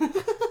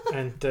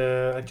 And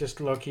I just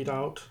lucked it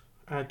out.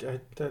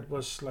 That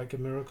was like a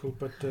miracle,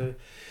 but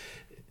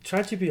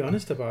try to be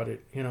honest about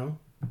it,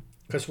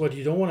 because what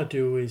you don't want to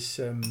do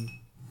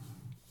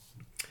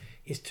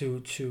is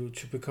to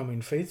become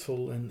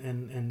unfaithful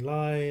and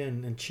lie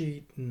and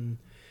cheat and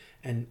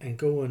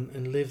go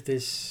and live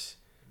this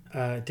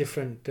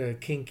different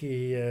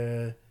kinky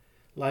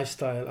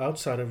lifestyle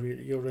outside of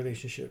your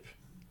relationship.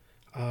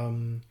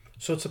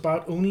 So it's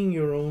about owning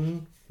your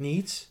own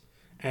needs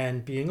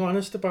and being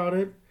honest about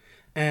it.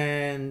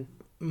 And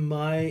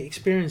my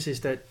experience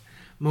is that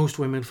most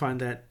women find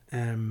that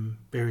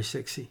very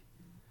sexy,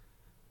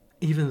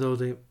 even though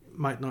they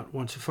might not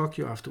want to fuck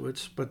you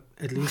afterwards, but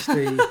at least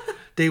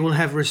they will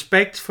have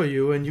respect for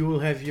you, and you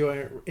will have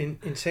your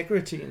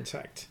integrity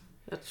intact.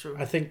 That's true.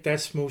 I think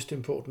that's most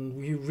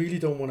important. You really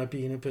don't want to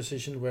be in a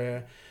position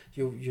where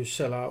you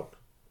sell out,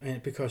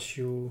 and because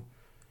you.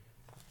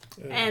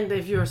 And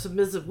if you're a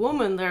submissive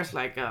woman, there's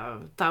like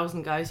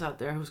 1,000 guys out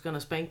there who's gonna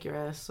spank your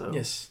ass. So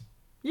yes.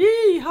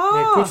 Yeehaw!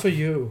 Yeah, good for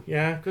you.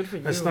 Yeah, good for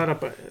you.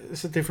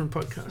 It's a different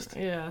podcast.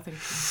 Yeah, I think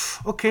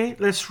so. Okay,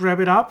 let's wrap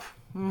it up.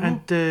 Mm-hmm.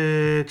 And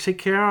take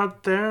care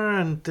out there,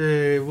 and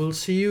we'll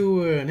see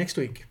you next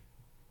week.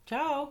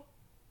 Ciao.